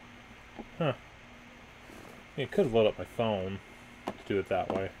 Huh. Yeah, it could load up my phone to do it that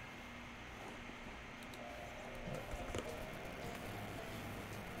way.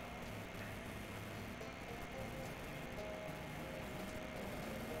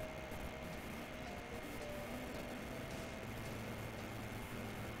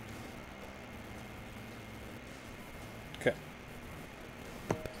 Okay.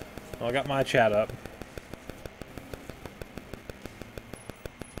 Well, I got my chat up.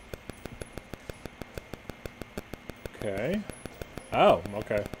 Okay. Oh,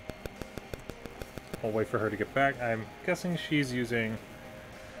 okay. I'll wait for her to get back. I'm guessing she's using...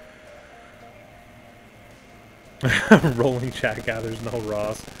 Rolling chat gathers no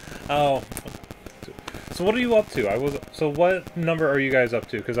Ross. Oh. So what are you up to? So what number are you guys up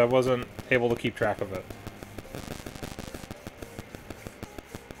to? Because I wasn't able to keep track of it.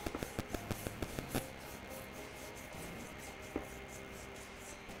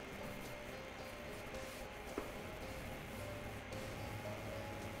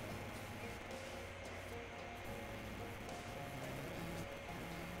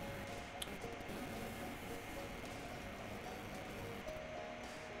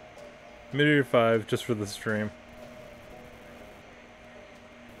 Mid 5 just for the stream.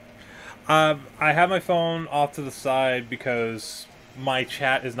 I have my phone off to the side because my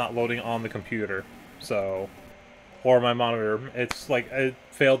chat is not loading on the computer, so, or my monitor. It's like it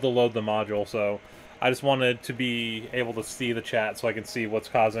failed to load the module, so I just wanted to be able to see the chat so I can see what's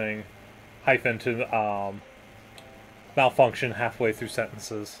causing hyphen to malfunction halfway through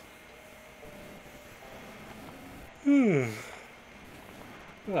sentences.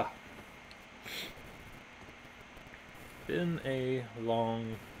 Ah. Been a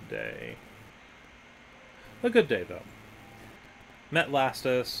long day. A good day, though. met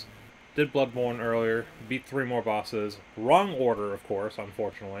Lastus, did Bloodborne earlier, beat 3 more bosses. Wrong order, of course,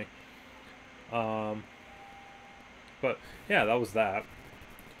 unfortunately. But yeah, that was that.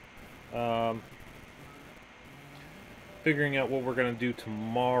 Figuring out what we're going to do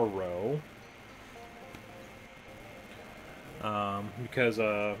tomorrow. Because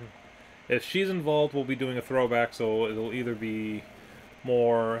if she's involved, we'll be doing a throwback, so it'll either be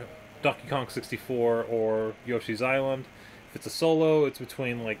more Donkey Kong 64 or Yoshi's Island. If it's a solo, it's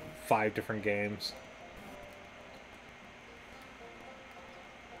between like 5 different games.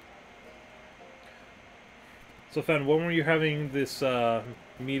 So Fen, when were you having this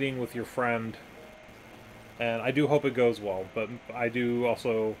meeting with your friend? And I do hope it goes well, but I do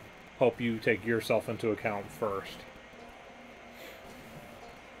also hope you take yourself into account first.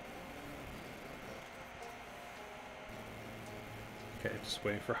 Okay, just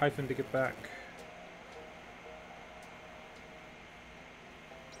waiting for Hyphen to get back.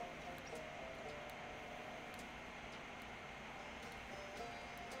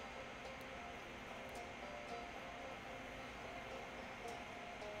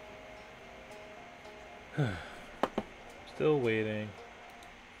 Still waiting.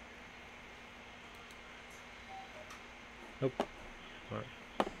 Nope. Right.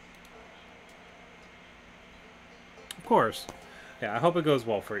 Of course. Yeah, I hope it goes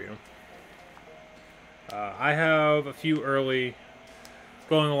well for you. I have a few early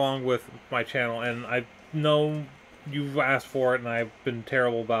going along with my channel, and I know you've asked for it, and I've been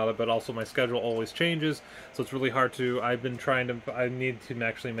terrible about it, but also my schedule always changes, so it's really hard to... I need to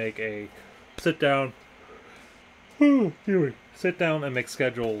actually make a sit-down... sit down and make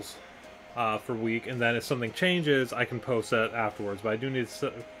schedules for week, and then if something changes, I can post that afterwards, but I do need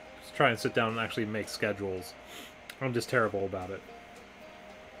to try and sit down and actually make schedules. I'm just terrible about it.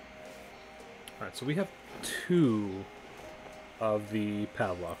 Alright, so we have 2 of the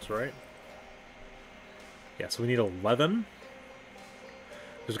padlocks, right? Yeah, so we need 11.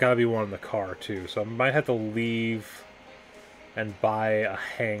 There's got to be one in the car, too, so I might have to leave and buy a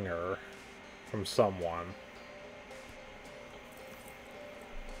hanger from someone.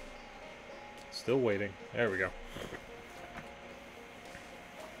 Still waiting. There we go.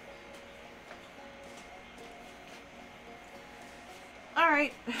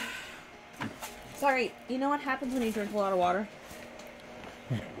 Alright. Sorry, you know what happens when you drink a lot of water?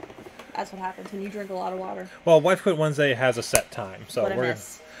 That's what happens when you drink a lot of water. Well, Wife Quit Wednesday has a set time, so What I we're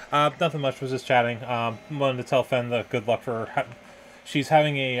miss. nothing much. Was just chatting. Wanted to tell Fen the good luck for her. She's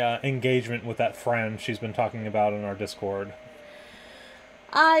having a engagement with that friend she's been talking about in our Discord.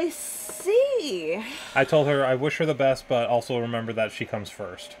 I see. I told her I wish her the best, but also remember that she comes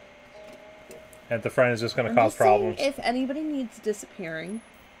first. And the friend is just going to cause problems. If anybody needs disappearing,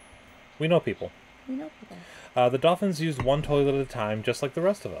 We know people. we know people. The dolphins use one toilet at a time, just like the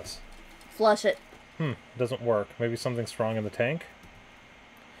rest of us. Flush it. Doesn't work. Maybe something's wrong in the tank?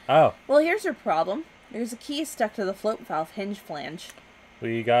 Oh, Well, here's your problem. There's a key stuck to the float valve hinge flange.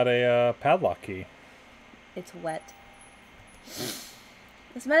 we got a padlock key. It's wet.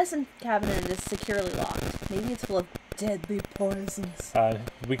 This medicine cabinet is securely locked. Maybe it's full of deadly poisons.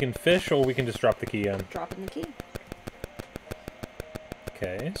 We can fish, or we can just drop the key in. Drop in the key.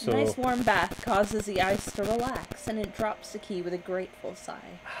 Okay, so... A nice warm bath causes the ice to relax, and it drops the key with a grateful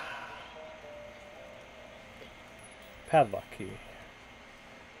sigh. Padlock key.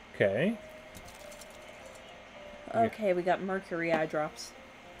 Okay. Okay, we got mercury eye drops.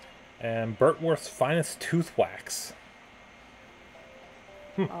 And Bertworth's finest tooth wax.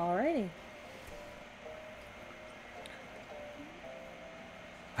 Alrighty.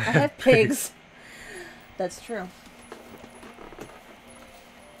 I have pigs. That's true.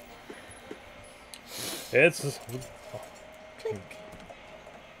 It's... Click.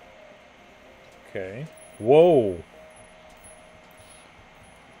 Okay. Whoa.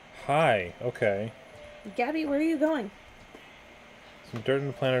 Hi. Okay. Gabby, where are you going? Some dirt in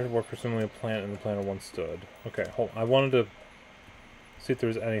the planter where presumably a plant in the planter once stood. Okay, hold on. I wanted to see if there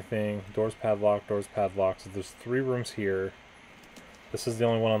was anything. Doors padlocked, doors padlocked. So there's 3 rooms here. This is the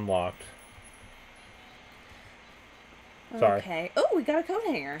only one unlocked. Sorry. Okay. Oh, we got a coat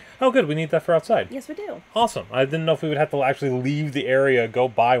hanger. Oh, good. We need that for outside. Yes, we do. Awesome. I didn't know if we would have to actually leave the area, go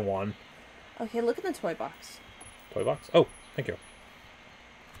buy one. Okay, look in the toy box. Toy box? Oh, thank you.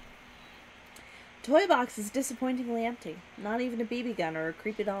 Toy box is disappointingly empty. Not even a BB gun or a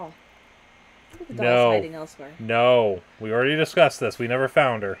creepy doll. Look at the No. doll's hiding elsewhere. No. We already discussed this. We never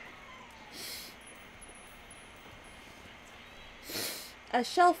found her. A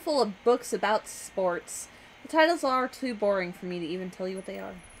shelf full of books about sports. The titles are too boring for me to even tell you what they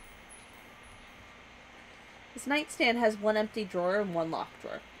are. This nightstand has one empty drawer and one locked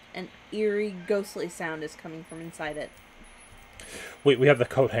drawer. An eerie, ghostly sound is coming from inside it. Wait, we have the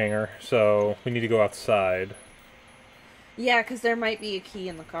coat hanger, so we need to go outside. Yeah, because there might be a key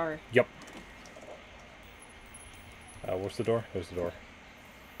in the car. Yep. Where's the door? There's the door.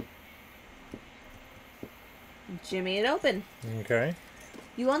 Jimmy it open. Okay.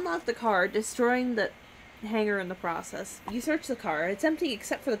 You unlock the car, destroying the hanger in the process. You search the car. It's empty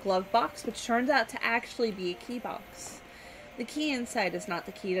except for the glove box, which turns out to actually be a key box. The key inside is not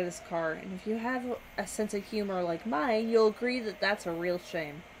the key to this car, and if you have a sense of humor like mine, you'll agree that that's a real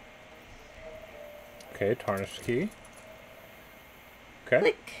shame. Okay, tarnished key. Okay.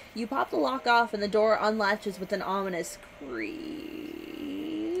 Click! You pop the lock off and the door unlatches with an ominous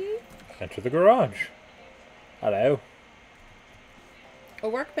creak. Enter the garage. Hello. A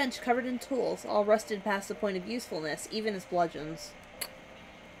workbench covered in tools, all rusted past the point of usefulness, even as bludgeons.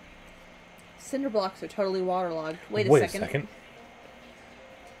 Cinder blocks are totally waterlogged. Wait a second.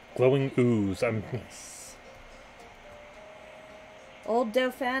 Glowing ooze. Nice. Old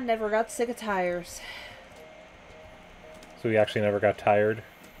Dauphin never got sick of tires. So he actually never got tired?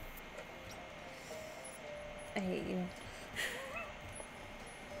 I hate you.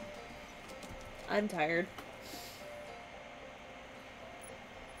 I'm tired.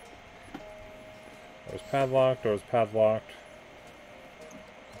 Door's padlocked, door's padlocked.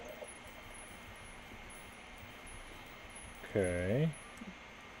 Okay.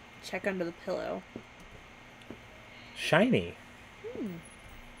 Check under the pillow. Shiny.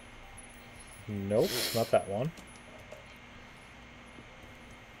 Nope, not that one.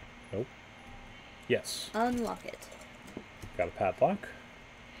 Nope. Yes. Unlock it. Got a padlock.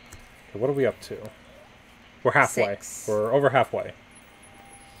 Okay, what are we up to? We're halfway. 6. We're over halfway.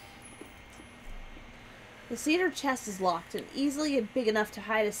 The cedar chest is locked and easily big enough to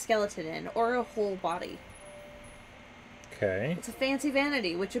hide a skeleton in, or a whole body. Okay. It's a fancy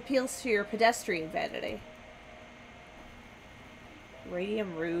vanity, which appeals to your pedestrian vanity.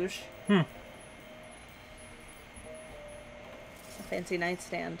 Radium rouge. A fancy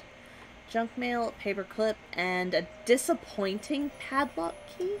nightstand. Junk mail, a paper clip, and a disappointing padlock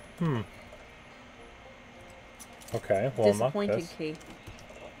key? Okay, well, Disappointing this. key.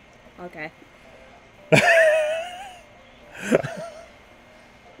 Okay.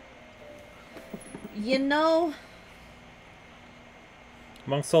 You know...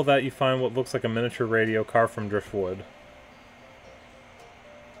 Amongst all that, you find what looks like a miniature radio carved from driftwood.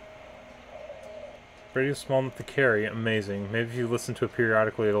 Radio small enough to carry, amazing. Maybe if you listen to it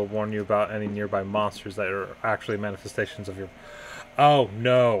periodically, it'll warn you about any nearby monsters that are actually manifestations of your... Oh,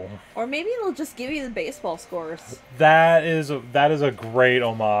 no. Or maybe it'll just give you the baseball scores. That is a great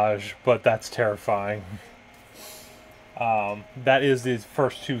homage, but that's terrifying. That is the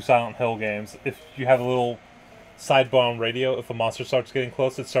first 2 Silent Hill games. If you have a little sidebar on radio, if a monster starts getting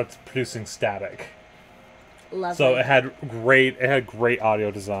close, it starts producing static. Lovely. So it had great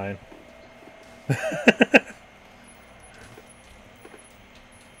audio design.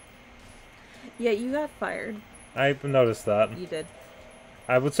 Yeah, you got fired. I noticed that. You did.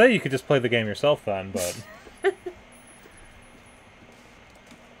 I would say you could just play the game yourself then, but...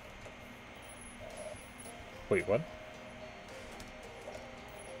 Wait, what?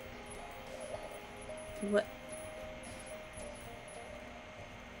 What?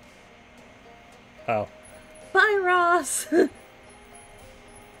 Oh. Bye, Ross!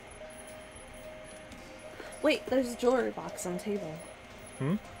 Wait, there's a jewelry box on the table.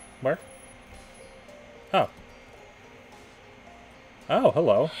 Where? Oh. Oh,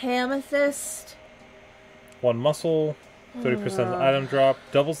 hello. Amethyst. 1 muscle, 30% item drop,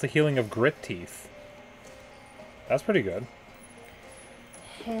 doubles the healing of grit teeth. That's pretty good.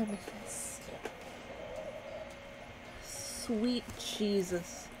 Amethyst. Sweet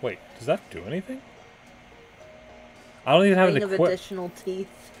Jesus. Wait, does that do anything? I don't even have it Ring of equipped. additional teeth.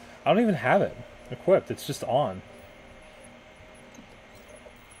 I don't even have it equipped. It's just on.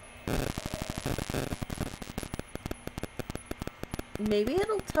 Maybe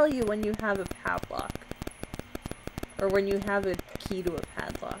it'll tell you when you have a padlock. Or when you have a key to a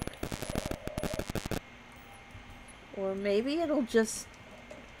padlock. Or maybe it'll just...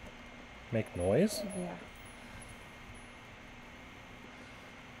 Make noise? Yeah.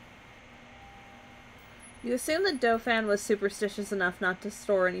 You assume that Dauphin was superstitious enough not to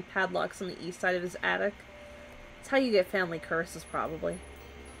store any padlocks on the east side of his attic. It's how you get family curses, probably.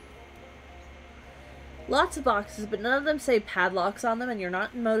 Lots of boxes, but none of them say padlocks on them, and you're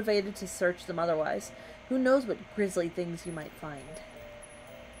not motivated to search them otherwise. Who knows what grisly things you might find.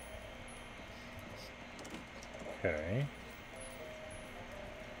 Okay.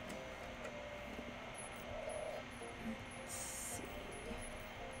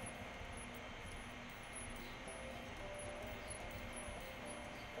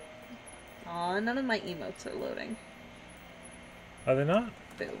 and none of my emotes are loading. Are they not?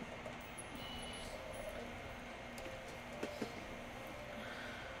 Boo.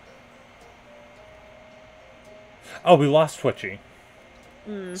 Oh, we lost Twitchy.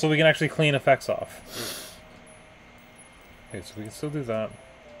 So we can actually clean effects off. Okay, so we can still do that.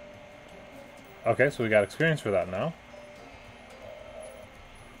 Okay, so we got experience for that now.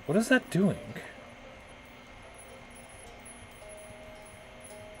 What is that doing?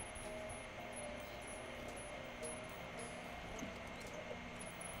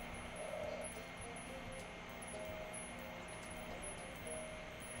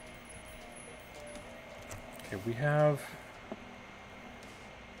 Okay, we have...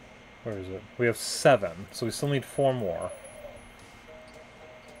 Where is it? We have 7, so we still need 4 more.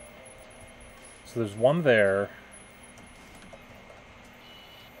 So there's one there.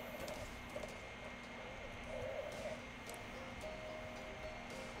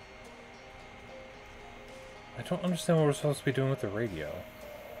 I don't understand what we're supposed to be doing with the radio.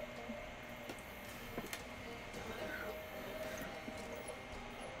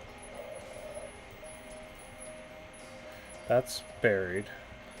 That's buried.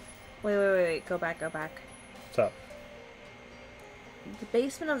 Wait. Go back. What's up? The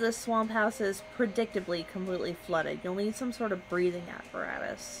basement of this swamp house is predictably completely flooded. You'll need some sort of breathing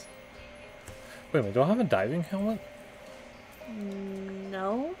apparatus. Wait a minute, do I have a diving helmet?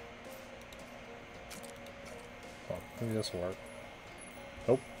 No? Well, maybe this will work.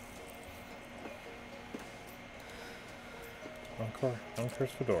 Nope. Encore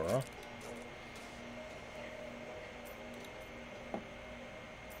Fedora.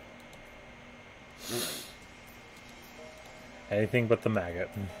 Anything but the maggot.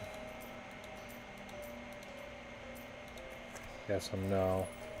 Yes and no.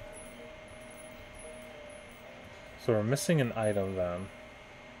 So we're missing an item then.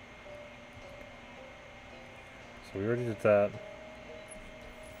 So we already did that.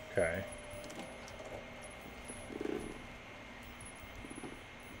 Okay.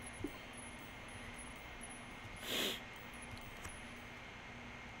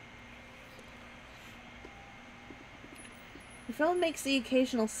 Your phone makes the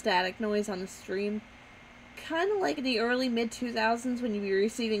occasional static noise on the stream. Kind of like in the early mid-2000s when you'd be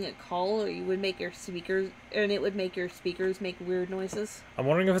receiving a call, or you would make your speakers, and it would make your speakers make weird noises. I'm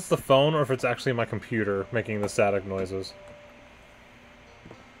wondering if it's the phone or if it's actually my computer making the static noises.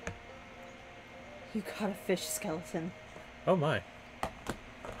 You got a fish skeleton. Oh my.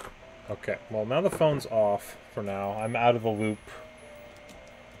 Okay, well now the phone's off for now. I'm out of the loop.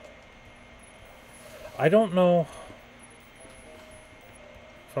 I don't know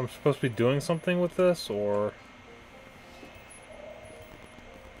if I'm supposed to be doing something with this, or...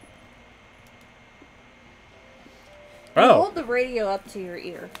 You Oh! hold the radio up to your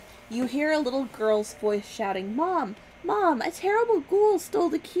ear. You hear a little girl's voice shouting, "Mom! Mom! A terrible ghoul stole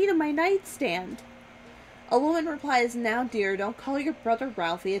the key to my nightstand!" A woman replies, "Now, dear, don't call your brother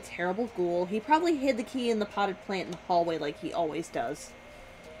Ralphie a terrible ghoul. He probably hid the key in the potted plant in the hallway like he always does."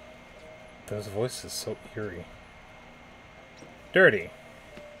 Those voices so eerie. Dirty.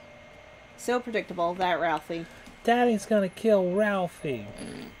 So predictable, that Ralphie. Daddy's gonna kill Ralphie.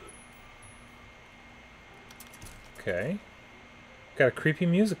 Okay. Got a creepy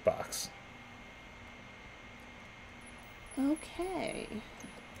music box. Okay.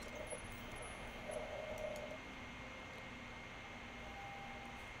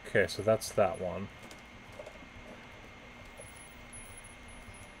 Okay, so that's that one.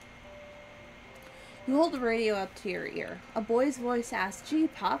 You hold the radio up to your ear. A boy's voice asks, "Gee,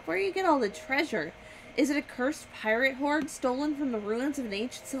 Pop, where you get all the treasure? Is it a cursed pirate horde stolen from the ruins of an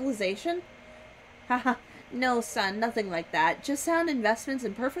ancient civilization?" Haha, no, son, nothing like that. Just sound investments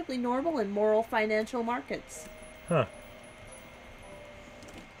in perfectly normal and moral financial markets. Huh.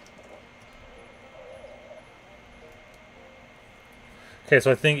 Okay,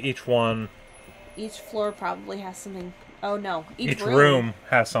 so I think each one... Each floor probably has something... Oh, no. Each room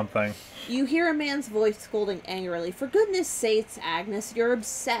has something. You hear a man's voice scolding angrily. "For goodness sakes, Agnes, you're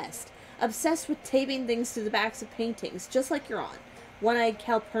obsessed. Obsessed with taping things to the backs of paintings, just like you're on. One-eyed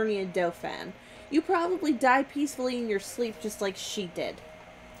Calpurnian Dauphin. You probably die peacefully in your sleep just like she did."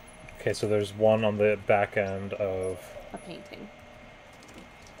 Okay, so there's one on the back end of... A painting.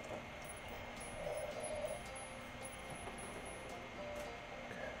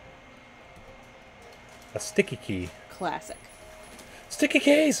 A sticky key. Classic. Sticky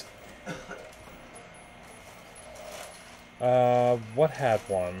keys! What had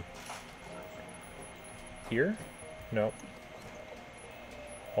one? Here? Nope.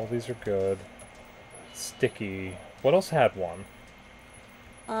 All these are good. Sticky. What else had one?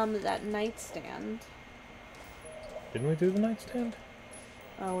 That nightstand. Didn't we do the nightstand?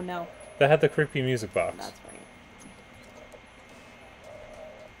 Oh, no. That had the creepy music box. That's right.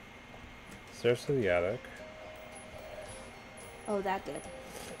 Stairs to the attic. Oh, that did.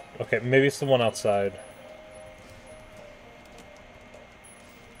 Okay, maybe it's the one outside.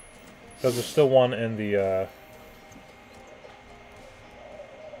 Because there's still one in the,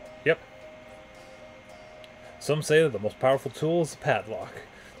 Yep. Some say that the most powerful tool is the padlock.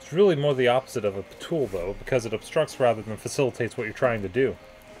 It's really more the opposite of a tool, though, because it obstructs rather than facilitates what you're trying to do.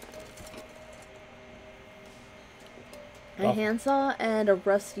 A handsaw and a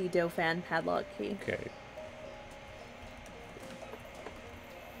rusty Dauphin padlock key. Okay.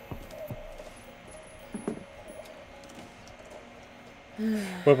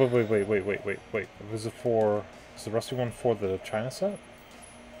 Wait. Was it for... Is the rusty one for the China set?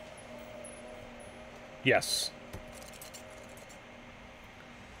 Yes.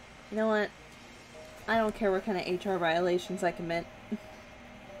 You know what? I don't care what kind of HR violations I commit.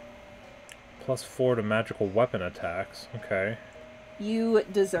 +4 to magical weapon attacks. Okay. You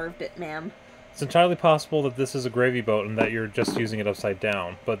deserved it, ma'am. It's entirely possible that this is a gravy boat and that you're just using it upside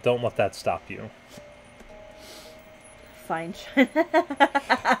down, but don't let that stop you. Fine.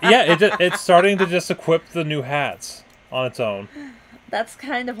 Yeah, it's starting to just equip the new hats on its own. That's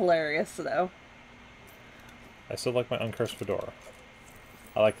kind of hilarious, though. I still like my uncursed fedora.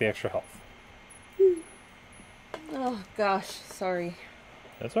 I like the extra health. Oh, gosh. Sorry.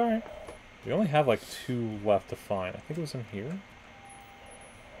 That's alright. We only have like 2 left to find. I think it was in here.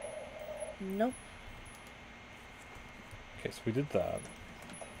 Nope. Okay, so we did that.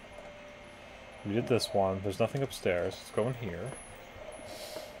 We did this one. There's nothing upstairs. Let's go in here.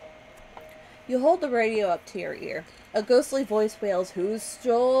 You hold the radio up to your ear. A ghostly voice wails, "Who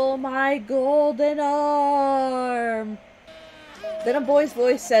stole my golden arm?" Then a boy's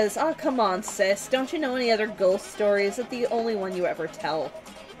voice says, "Oh, come on, sis. Don't you know any other ghost stories? Is it the only one you ever tell?"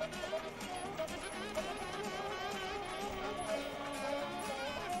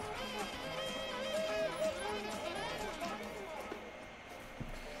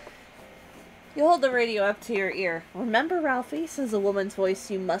 You hold the radio up to your ear. "Remember, Ralphie," says a woman's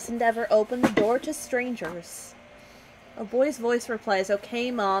voice, "you mustn't ever open the door to strangers." A boy's voice replies, "Okay,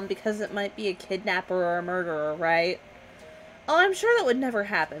 Mom, because it might be a kidnapper or a murderer, right?" "Oh, I'm sure that would never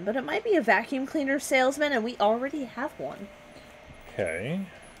happen, but it might be a vacuum cleaner salesman, and we already have one." Okay.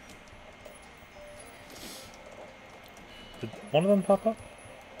 Did one of them pop up?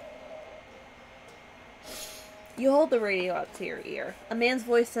 You hold the radio up to your ear. A man's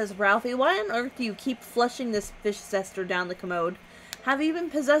voice says, "Ralphie, why on earth do you keep flushing this fish zester down the commode? Have you been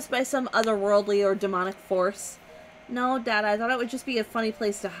possessed by some otherworldly or demonic force?" "No, Dad, I thought it would just be a funny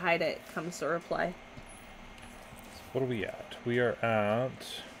place to hide it," comes the reply. What are we at? We are at...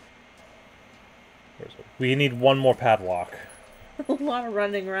 Where's it? We need one more padlock. A lot of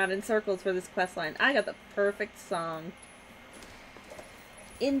running around in circles for this quest line. I got the perfect song.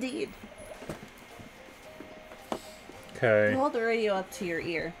 Indeed. Okay. You hold the radio up to your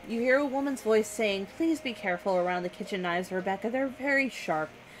ear. You hear a woman's voice saying, "Please be careful around the kitchen knives, Rebecca. They're very sharp.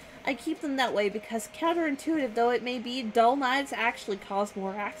 I keep them that way because, counterintuitive though it may be, dull knives actually cause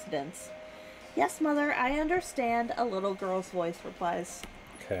more accidents." "Yes, Mother, I understand," a little girl's voice replies.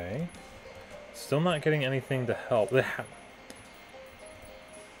 Okay. Still not getting anything to help.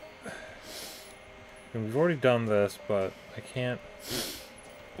 We've already done this, but I can't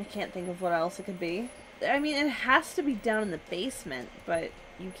think of what else it could be. I mean, it has to be down in the basement, but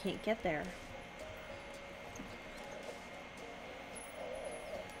you can't get there.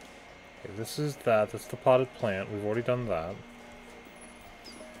 Okay, this is that. That's the potted plant. We've already done that.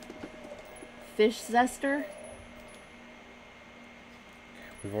 Fish zester?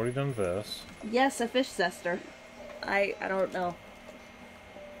 We've already done this. Yes, a fish zester. I don't know.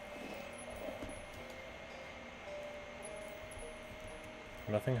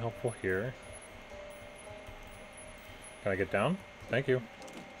 Nothing helpful here. Can I get down? Thank you.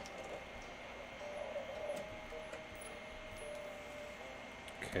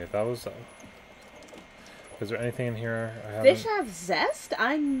 Okay, that was... is there anything in here I haven't... Fish have zest?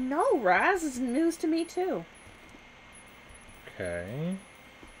 I know, Raz. It's news to me, too. Okay.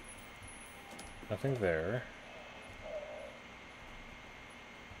 Nothing there.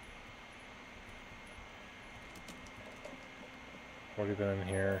 Already been in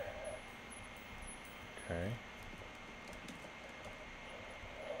here. Okay.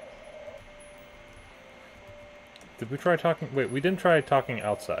 Did we try talking? Wait, we didn't try talking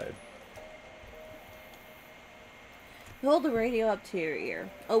outside. Hold the radio up to your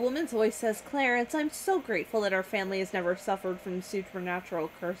ear. A woman's voice says, Clarence, I'm so grateful that our family has never suffered from supernatural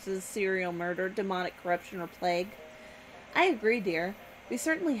curses, serial murder, demonic corruption, or plague. I agree, dear. We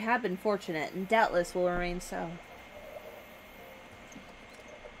certainly have been fortunate, and doubtless will remain so.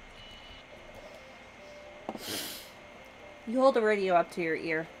 You hold the radio up to your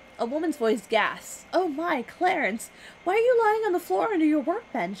ear. A woman's voice gasps. Oh my, Clarence! Why are you lying on the floor under your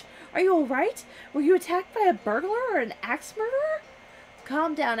workbench? Are you alright? Were you attacked by a burglar or an axe murderer?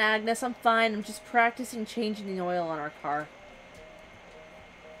 Calm down, Agnes. I'm fine. I'm just practicing changing the oil on our car.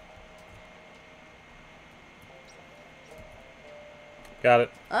 Got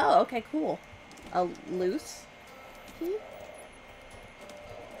it. Oh, okay, cool. A loose key?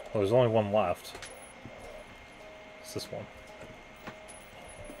 Well, there's only one left. It's this one.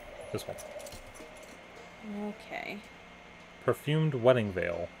 This one. Okay. Perfumed wedding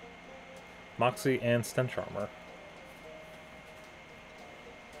veil. Moxie and stench armor.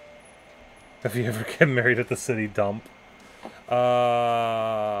 Have you ever get married at the city dump?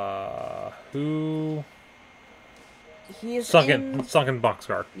 Who? He is Sunken in...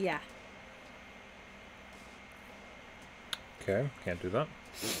 boxcar. Yeah. Okay, can't do that.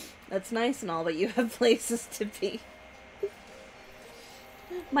 That's nice and all, but you have places to be.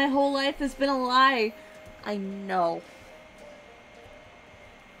 My whole life has been a lie. I know.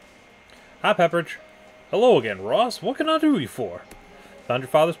 Hi, Pepperidge. Hello again, Ross. What can I do you for? Found your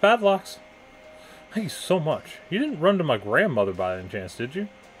father's padlocks. Thank you so much. You didn't run to my grandmother by any chance, did you?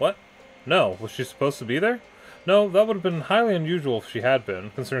 What? No. Was she supposed to be there? No, that would have been highly unusual if she had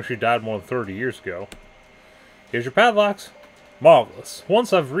been, considering she died more than 30 years ago. Here's your padlocks. Marvelous.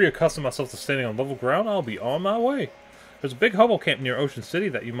 Once I've reaccustomed myself to standing on level ground, I'll be on my way. There's a big hobo camp near Ocean City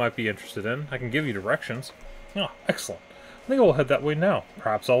that you might be interested in. I can give you directions. Oh, excellent. I think we'll head that way now.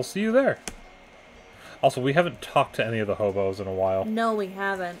 Perhaps I'll see you there. Also, we haven't talked to any of the hobos in a while. No, we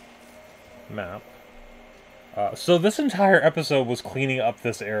haven't. Map. So this entire episode was cleaning up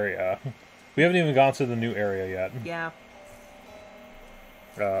this area. We haven't even gone to the new area yet. Yeah.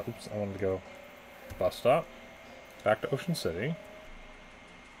 Oops, I wanted to go bus stop. Back to Ocean City.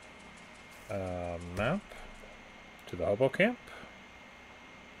 Map. To the hobo camp.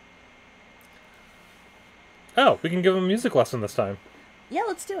 Oh, we can give him a music lesson this time. Yeah,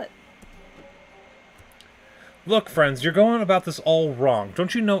 let's do it. Look, friends, you're going about this all wrong.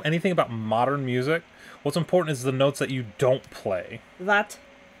 Don't you know anything about modern music? What's important is the notes that you don't play. What?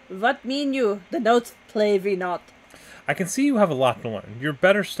 What mean you? The notes play we not. I can see you have a lot to learn. You're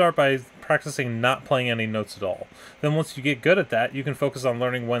better start by practicing not playing any notes at all. Then once you get good at that, you can focus on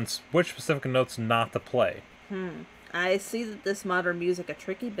learning which specific notes not to play. I see that this modern music a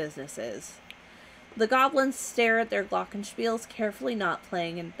tricky business is. The goblins stare at their glockenspiels, carefully not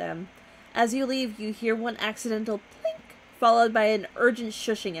playing in them. As you leave, you hear one accidental plink, followed by an urgent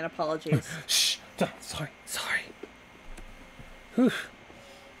shushing and apologies. Shh! Sorry. Whew.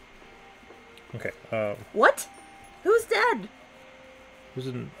 Okay, What? Who's dead? there's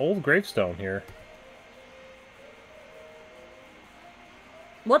an old gravestone here.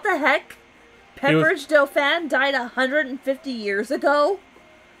 What the heck? Pepperidge Dauphin died 150 years ago?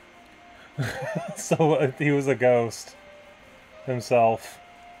 So he was a ghost himself.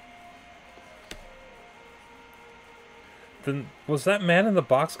 Then was that man in the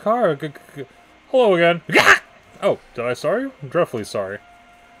boxcar? Hello again. Oh, did I sorry you? I'm dreadfully sorry.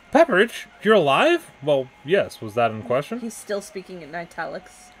 Pepperidge, you're alive? Well, yes. Was that in question? He's still speaking in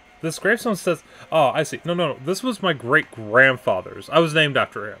italics. This gravestone says... Oh, I see. No. This was my great-grandfather's. I was named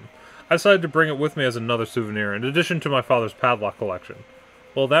after him. I decided to bring it with me as another souvenir, in addition to my father's padlock collection.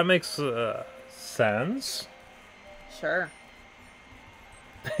 Well, that makes, sense. Sure.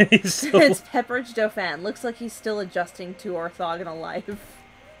 He's still... It's Pepperidge Dauphin. Looks like he's still adjusting to orthogonal life.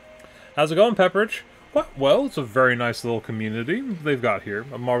 How's it going, Pepperidge? What? Well, it's a very nice little community they've got here.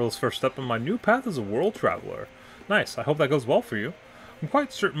 A marvelous first step on my new path as a world traveler. Nice. I hope that goes well for you. I'm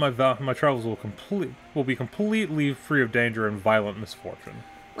quite certain my travels will be completely free of danger and violent misfortune.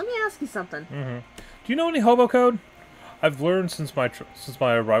 Let me ask you something. Do you know any hobo code? I've learned since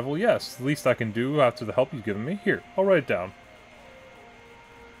my arrival. Yes, the least I can do after the help you've given me. Here, I'll write it down.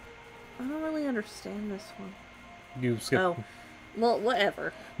 I don't really understand this one. You skip. Oh. Well,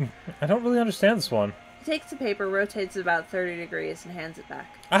 whatever. I don't really understand this one. He takes the paper, rotates it about 30 degrees, and hands it back.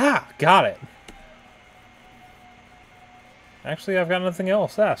 Ah, got it. Actually, I've got nothing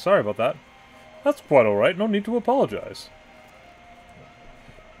else. Sorry about that. That's quite alright. No need to apologize.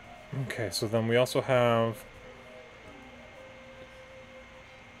 Okay, so then we also have...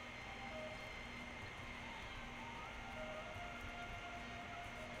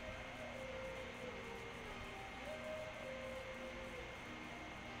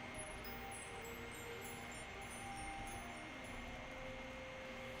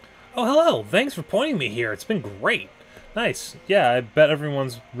 Oh, hello. Thanks for pointing me here. It's been great. Nice. Yeah, I bet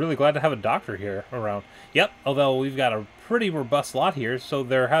everyone's really glad to have a doctor here around. Yep, although we've got a pretty robust lot here, so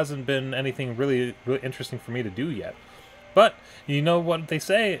there hasn't been anything really interesting for me to do yet. But, you know what they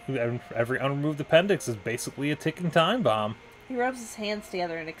say, every unremoved appendix is basically a ticking time bomb. He rubs his hands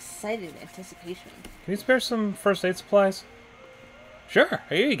together in excited anticipation. Can you spare some first aid supplies? Sure,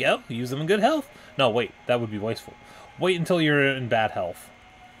 here you go. Use them in good health. No, wait, that would be wasteful. Wait until you're in bad health.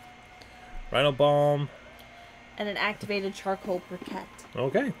 Rhino balm. And an activated charcoal briquette.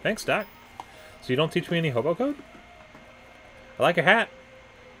 Okay, thanks, Doc. So you don't teach me any hobo code? I like your hat.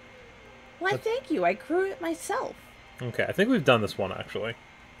 Why, thank you. I grew it myself. Okay, I think we've done this one, actually.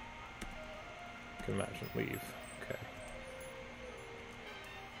 I can imagine. Leave. Okay.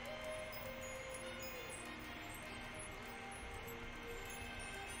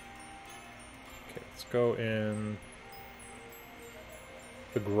 Okay, let's go in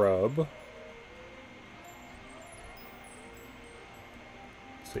the grub.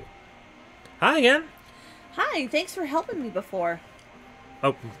 Let's see. Hi again! Hi, thanks for helping me before.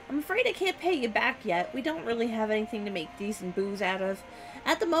 Oh. I'm afraid I can't pay you back yet. We don't really have anything to make decent booze out of.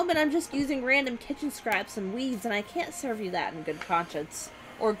 At the moment, I'm just using random kitchen scraps and weeds, and I can't serve you that in good conscience.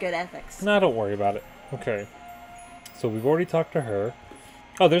 Or good ethics. No, don't worry about it. Okay. So we've already talked to her.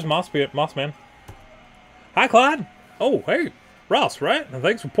 Oh, there's Mossman. Hi, Clyde! Oh, hey! Ross, right? And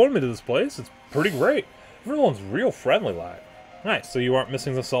thanks for pointing me to this place. It's pretty great. Everyone's real friendly-like. Nice. So you aren't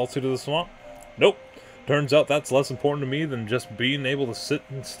missing the solitude of the swamp? Nope. Turns out that's less important to me than just being able to sit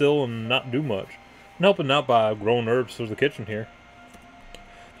still and not do much. I'm helping out by growing herbs for the kitchen here. Do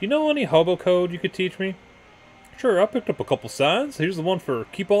you know any hobo code you could teach me? Sure, I picked up a couple signs. Here's the one for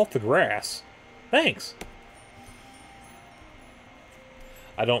keep off the grass. Thanks.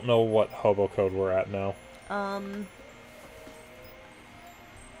 I don't know what hobo code we're at now. I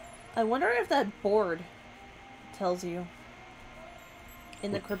wonder if that board tells you.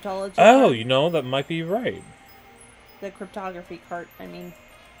 In the cryptology Oh, cart. you know, that might be right. The cryptography cart, I mean.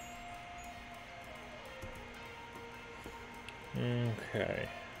 Okay.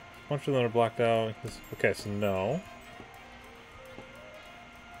 A bunch of them are blacked out. Okay, so no.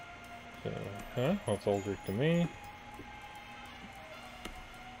 Huh? That's all Greek to me.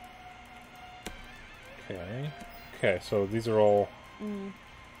 Okay. Okay, so these are all...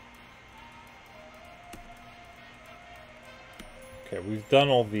 Okay, we've done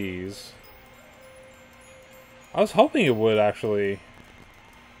all these. I was hoping it would, actually.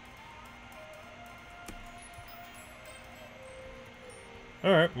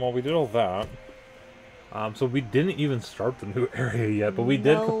 Alright, well, we did all that. So we didn't even start the new area yet, but we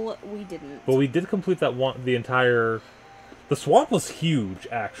did... No, we didn't. But we did complete that one, the entire... The swamp was huge,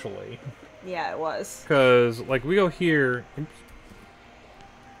 actually. Yeah, it was. Because, like, we go here... Oops,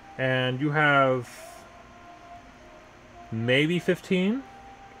 and you have... Maybe 15?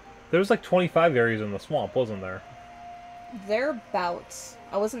 There was like 25 areas in the swamp, wasn't there? Thereabouts.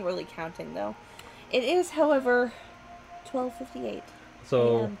 I wasn't really counting, though. It is, however, 12:58.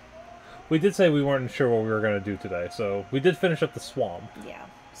 So, we did say we weren't sure what we were going to do today, so we did finish up the swamp. Yeah.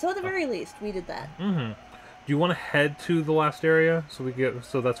 So at the very least, we did that. Mm-hmm. Do you want to head to the last area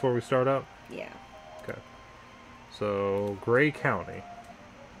so that's where we start out? Yeah. Okay. So, Gray County.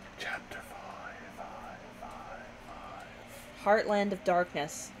 Chapter 5. Heartland of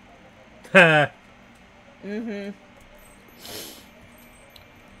Darkness. Ha! Mm-hmm.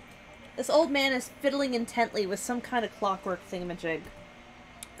 This old man is fiddling intently with some kind of clockwork thingamajig.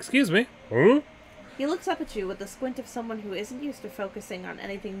 Excuse me? Huh? He looks up at you with the squint of someone who isn't used to focusing on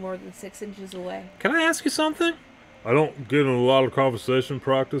anything more than 6 inches away. Can I ask you something? I don't get in a lot of conversation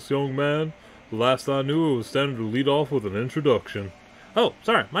practice, young man. The last I knew, it was standard to lead off with an introduction. Oh,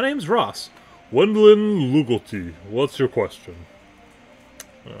 sorry. My name's Ross. Wendlin Lugalty, what's your question?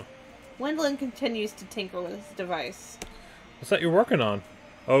 Oh. Wendlin continues to tinker with his device. What's that you're working on?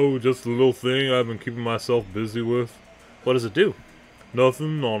 Oh, just a little thing I've been keeping myself busy with. What does it do?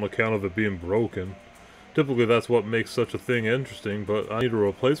 Nothing on account of it being broken. Typically that's what makes such a thing interesting, but I need a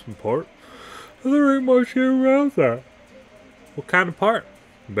replacement part. There ain't much here around that. What kind of part?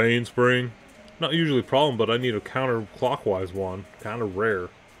 Mainspring. Not usually a problem, but I need a counterclockwise one. Kind of rare.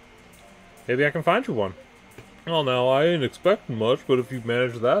 Maybe I can find you one. Well, now, I ain't expecting much, but if you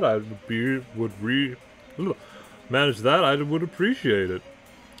manage that, I would appreciate it.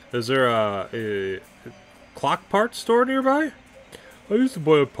 Is there a clock parts store nearby? I used to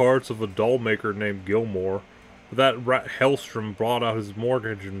buy parts of a doll maker named Gilmore. But that rat Hellstrom brought out his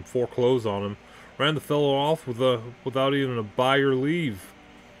mortgage and foreclosed on him. Ran the fellow off without even a buyer leave.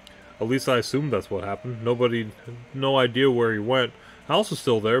 At least I assumed that's what happened. No idea where he went. House is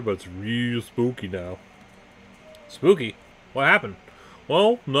still there, but it's real spooky now. Spooky? What happened?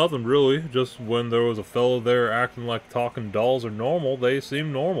 Well, nothing really. Just when there was a fellow there acting like talking dolls are normal, they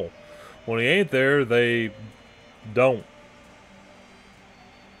seem normal. When he ain't there, they don't.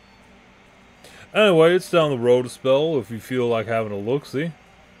 Anyway, it's down the road a spell if you feel like having a look-see.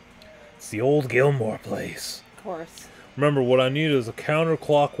 It's the old Gilmore place. Of course. Remember, what I need is a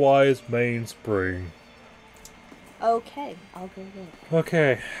counterclockwise mainspring. Okay, I'll go look.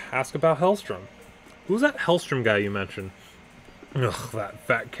 Okay, ask about Hellstrom. Who's that Hellstrom guy you mentioned? Ugh, that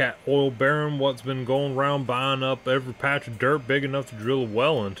fat cat oil baron what's been going around buying up every patch of dirt big enough to drill a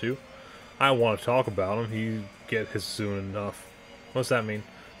well into. I don't want to talk about him. He'd get his soon enough. What's that mean?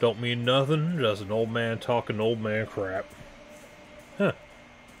 Don't mean nothing, just an old man talking old man crap. Huh.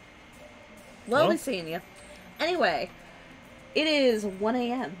 Lovely seeing you. Anyway, it is 1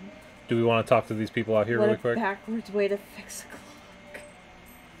 a.m. Do we want to talk to these people out here What really a quick? backwards way to fix a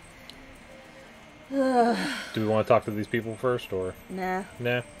clock. Do we want to talk to these people first, or? Nah.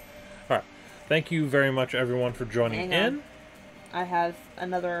 Nah. Alright. Thank you very much, everyone, for joining Hang in. on. I have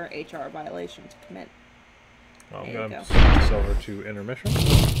another HR violation to commit. I'm There you going to go. switch this over to intermission.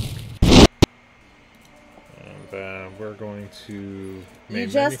 And we're going to... You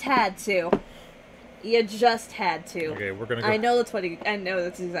just had to. You just had to. Okay, we're going to go... I know that's what I know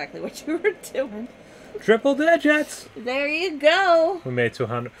that's exactly what you were doing. Triple digits! There you go. We made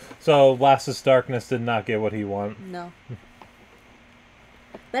 200. So, Lastest Darkness did not get what he wanted. No.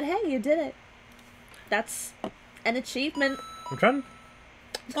 But hey, you did it. That's an achievement. I'm trying...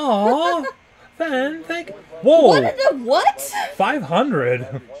 Aww! Fan, thank... Whoa! What in the what?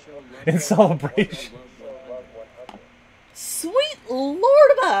 500! In celebration. Sweet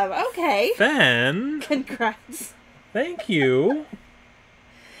Lord above. Okay. Fan, Congrats. thank you.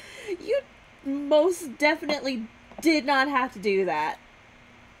 You most definitely did not have to do that.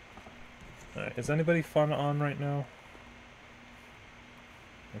 Alright, is anybody fun on right now?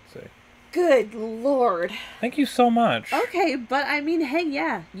 Let's see. Good Lord. Thank you so much. Okay, but I mean, hey,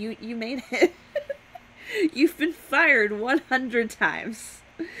 yeah, you made it. You've been fired 100 times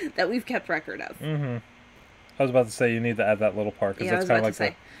that we've kept record of. Mm-hmm. I was about to say you need to add that little part, because Yeah, I that's was kind about of to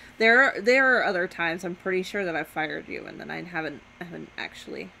like say. There are other times I'm pretty sure that I've fired you, and then I haven't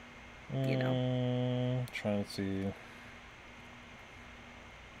actually, you know. Trying to see.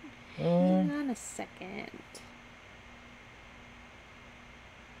 Hang on a second.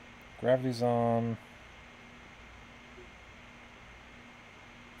 Gravity's on.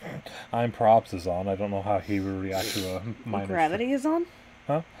 I'm Props is on. I don't know how he would react to a minor. Gravity is on?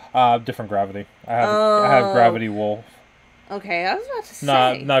 Huh? Different Gravity. I have Gravity Wolf. Okay, I was about to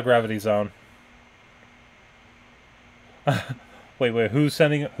say. Not Gravity Zone. wait. Who's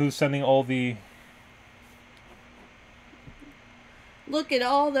sending all the... Look at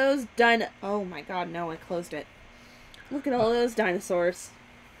all those Oh my god, no, I closed it. Look at all those dinosaurs.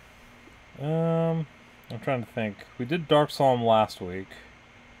 I'm trying to think. We did Dark Psalm last week.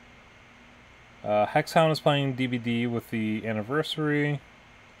 Hexhound is playing DBD with the anniversary.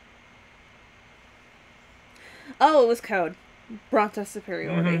 Oh, it was Code. Bronto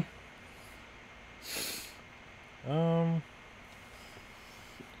Superiority. Trying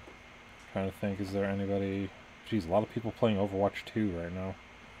to think, is there anybody... Geez, a lot of people playing Overwatch 2 right now.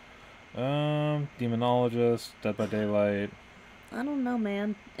 Demonologist, Dead by Daylight. I don't know,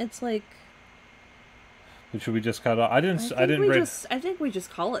 man. It's like... Should we just cut off? I think we just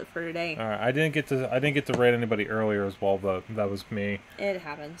call it for today. All right, I didn't get to rate anybody earlier as well, but that was me. It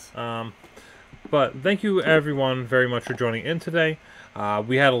happens. But thank you everyone very much for joining in today.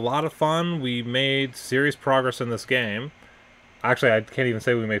 We had a lot of fun. We made serious progress in this game. Actually, I can't even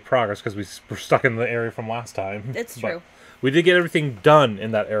say we made progress because we were stuck in the area from last time. It's But true. we did get everything done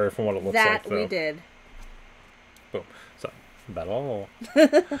in that area from what it looks like. That we did. Boom. So, blah.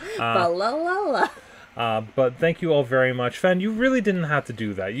 Ba-la-la-la. But thank you all very much. Fen, you really didn't have to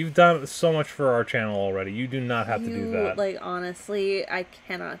do that. You've done so much for our channel already. You do not have to do that. Like, honestly, I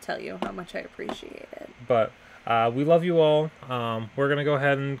cannot tell you how much I appreciate it. But we love you all. We're going to go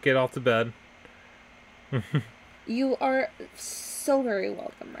ahead and get off to bed. You are so very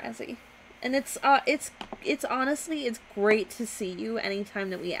welcome, Razzie. And it's honestly, it's great to see you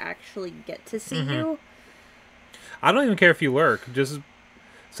anytime that we actually get to see you. I don't even care if you lurk. Just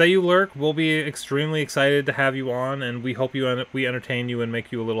say you lurk. We'll be extremely excited to have you on, and we hope we entertain you and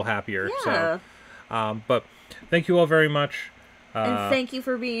make you a little happier. Yeah. So, but thank you all very much. And thank you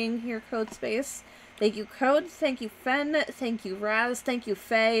for being here, Code Space. Thank you, Code. Thank you, Fen. Thank you, Raz. Thank you,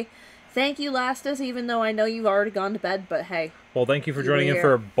 Faye. Thank you, Lastus, even though I know you've already gone to bed, but hey. Well, thank you for joining in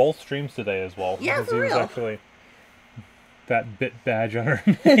for both streams today as well. Yeah, for real. that bit badge on her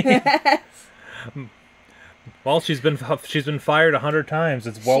name. Well, she's been fired 100 times.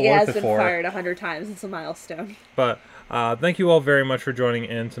 It's well she worth has it been for her. fired 100 times. It's a milestone. But thank you all very much for joining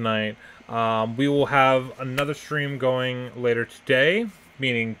in tonight. We will have another stream going later today,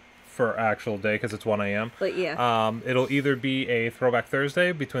 meaning for actual day because it's 1 a.m. But yeah. It'll either be a Throwback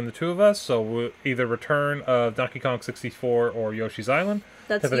Thursday between the two of us, so we'll either return of Donkey Kong 64 or Yoshi's Island.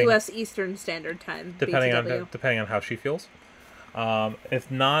 That's U.S. Eastern Standard Time. Depending on how she feels.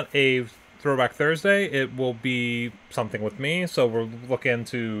 If not a Throwback Thursday, it will be something with me. So we'll look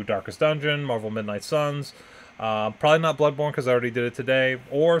into Darkest Dungeon, Marvel Midnight Suns. Probably not Bloodborne because I already did it today,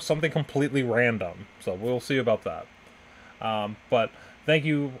 or something completely random. So we'll see about that. But thank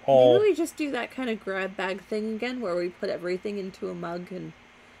you all. Maybe we just do that kind of grab bag thing again, where we put everything into a mug and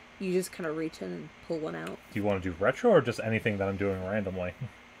you just kind of reach in and pull one out. Do you want to do retro or just anything that I'm doing randomly?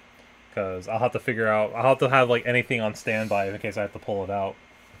 Because I'll have to figure out. I'll have to have like anything on standby in case I have to pull it out.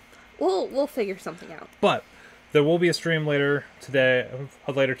 We'll figure something out. But there will be a stream later today.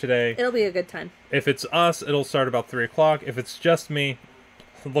 It'll be a good time. If it's us, it'll start about 3 o'clock. If it's just me,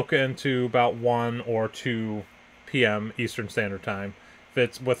 look into about 1 or 2 p.m. Eastern Standard Time. If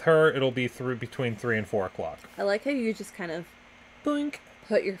it's with her, it'll be between 3 and 4 o'clock. I like how you just kind of blink,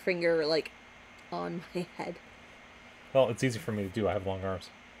 put your finger like on my head. Well, it's easy for me to do. I have long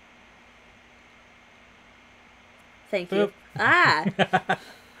arms. Thank you. Ah!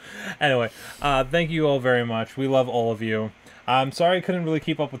 Anyway, thank you all very much. We love all of you. I'm sorry I couldn't really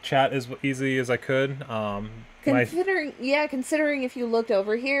keep up with chat as easy as I could. Considering if you looked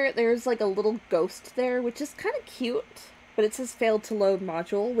over here, there's like a little ghost there, which is kind of cute. But it says failed to load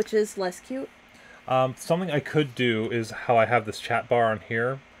module, which is less cute. Something I could do is how I have this chat bar on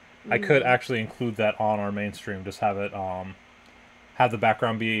here. I could actually include that on our main stream. Just have it, have the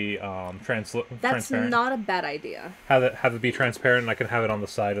background be transparent. That's not a bad idea. Have it be transparent, and I can have it on the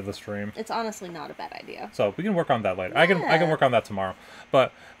side of the stream. It's honestly not a bad idea. So we can work on that later. Yeah. I can work on that tomorrow.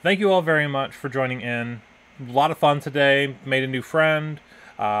 But thank you all very much for joining in. A lot of fun today. Made a new friend.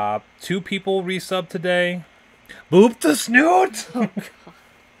 2 people resubbed today. Boop the snoot! Oh, God.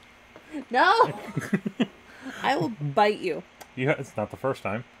 No! I will bite you. Yeah, it's not the first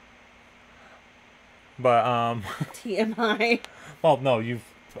time. But, TMI. Well, no,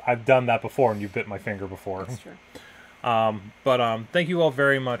 I've done that before, and you bit my finger before. That's true. But thank you all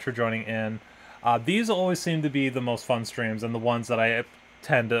very much for joining in. These always seem to be the most fun streams, and the ones that I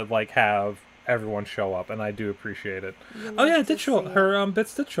tend to, like, have everyone show up, and I do appreciate it. Oh, yeah, it did show up. Her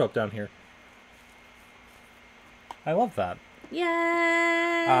bits did show up down here. I love that. Yay!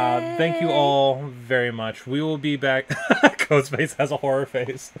 Thank you all very much. We will be back. Ghostface has a horror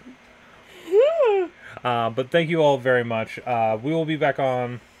face. But thank you all very much. We will be back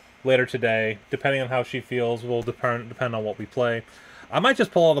on later today. Depending on how she feels, will depend on what we play. I might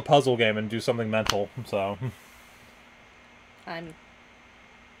just pull out the puzzle game and do something mental. So,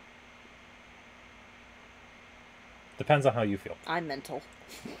 depends on how you feel. I'm mental.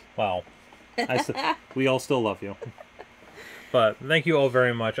 Well, we all still love you. But thank you all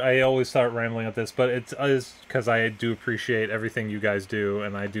very much. I always start rambling at this, but it's because I do appreciate everything you guys do,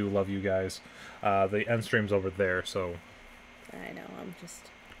 and I do love you guys. The end stream's over there, so... I know, I'm just...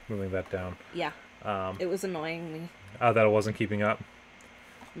 moving that down. Yeah. It was annoying me. That it wasn't keeping up?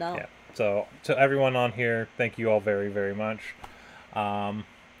 No. Yeah. So, to everyone on here, thank you all very, very much.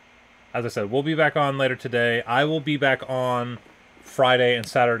 As I said, we'll be back on later today. I will be back on Friday and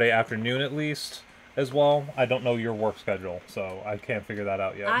Saturday afternoon, at least, as well. I don't know your work schedule, so I can't figure that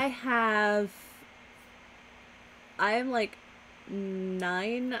out yet. I am like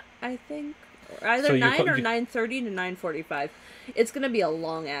 9, I think. Either 9 or 9:30 to 9:45. It's gonna be a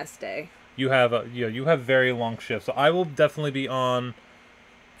long ass day. You have very long shifts. So I will definitely be on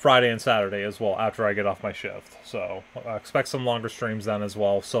Friday and Saturday as well after I get off my shift. So expect some longer streams then as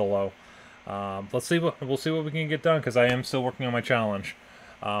well, solo. We'll see what we can get done because I am still working on my challenge.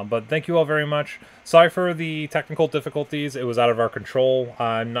 But thank you all very much. Sorry for the technical difficulties. It was out of our control.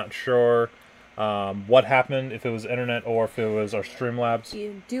 I'm not sure what happened, if it was internet or if it was our Streamlabs.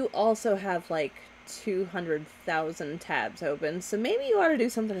 You do also have like 200,000 tabs open, so maybe you ought to do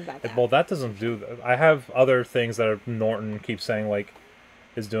something about that. Well, that doesn't do that. I have other things that Norton keeps saying, like,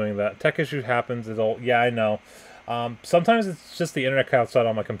 is doing that. Tech issue happens. Yeah, I know. Sometimes it's just the internet cuts out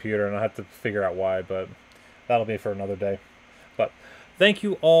on my computer, and I have to figure out why, but that'll be for another day. But thank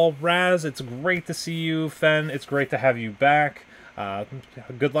you all. Raz, it's great to see you. Fen, it's great to have you back.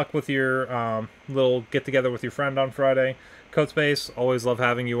 Good luck with your little get-together with your friend on Friday. Codespace, always love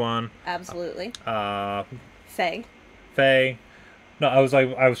having you on. Absolutely. Faye. No, I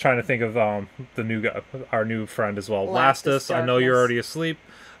was trying to think of the new guy, our new friend as well. Lastus Lastus, I know you're Darkness. already asleep,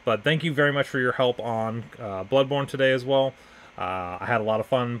 but thank you very much for your help on Bloodborne today as well. I had a lot of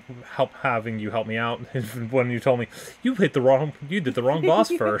fun having you help me out. When you told me you did the wrong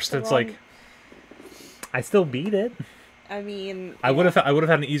boss first, The it's wrong- like I still beat it. I mean, I would have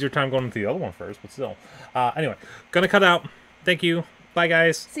had an easier time going with the other one first, but still. Anyway, gonna cut out. Thank you. Bye,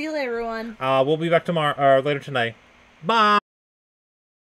 guys. See you later, everyone. We'll be back tomorrow or later tonight. Bye.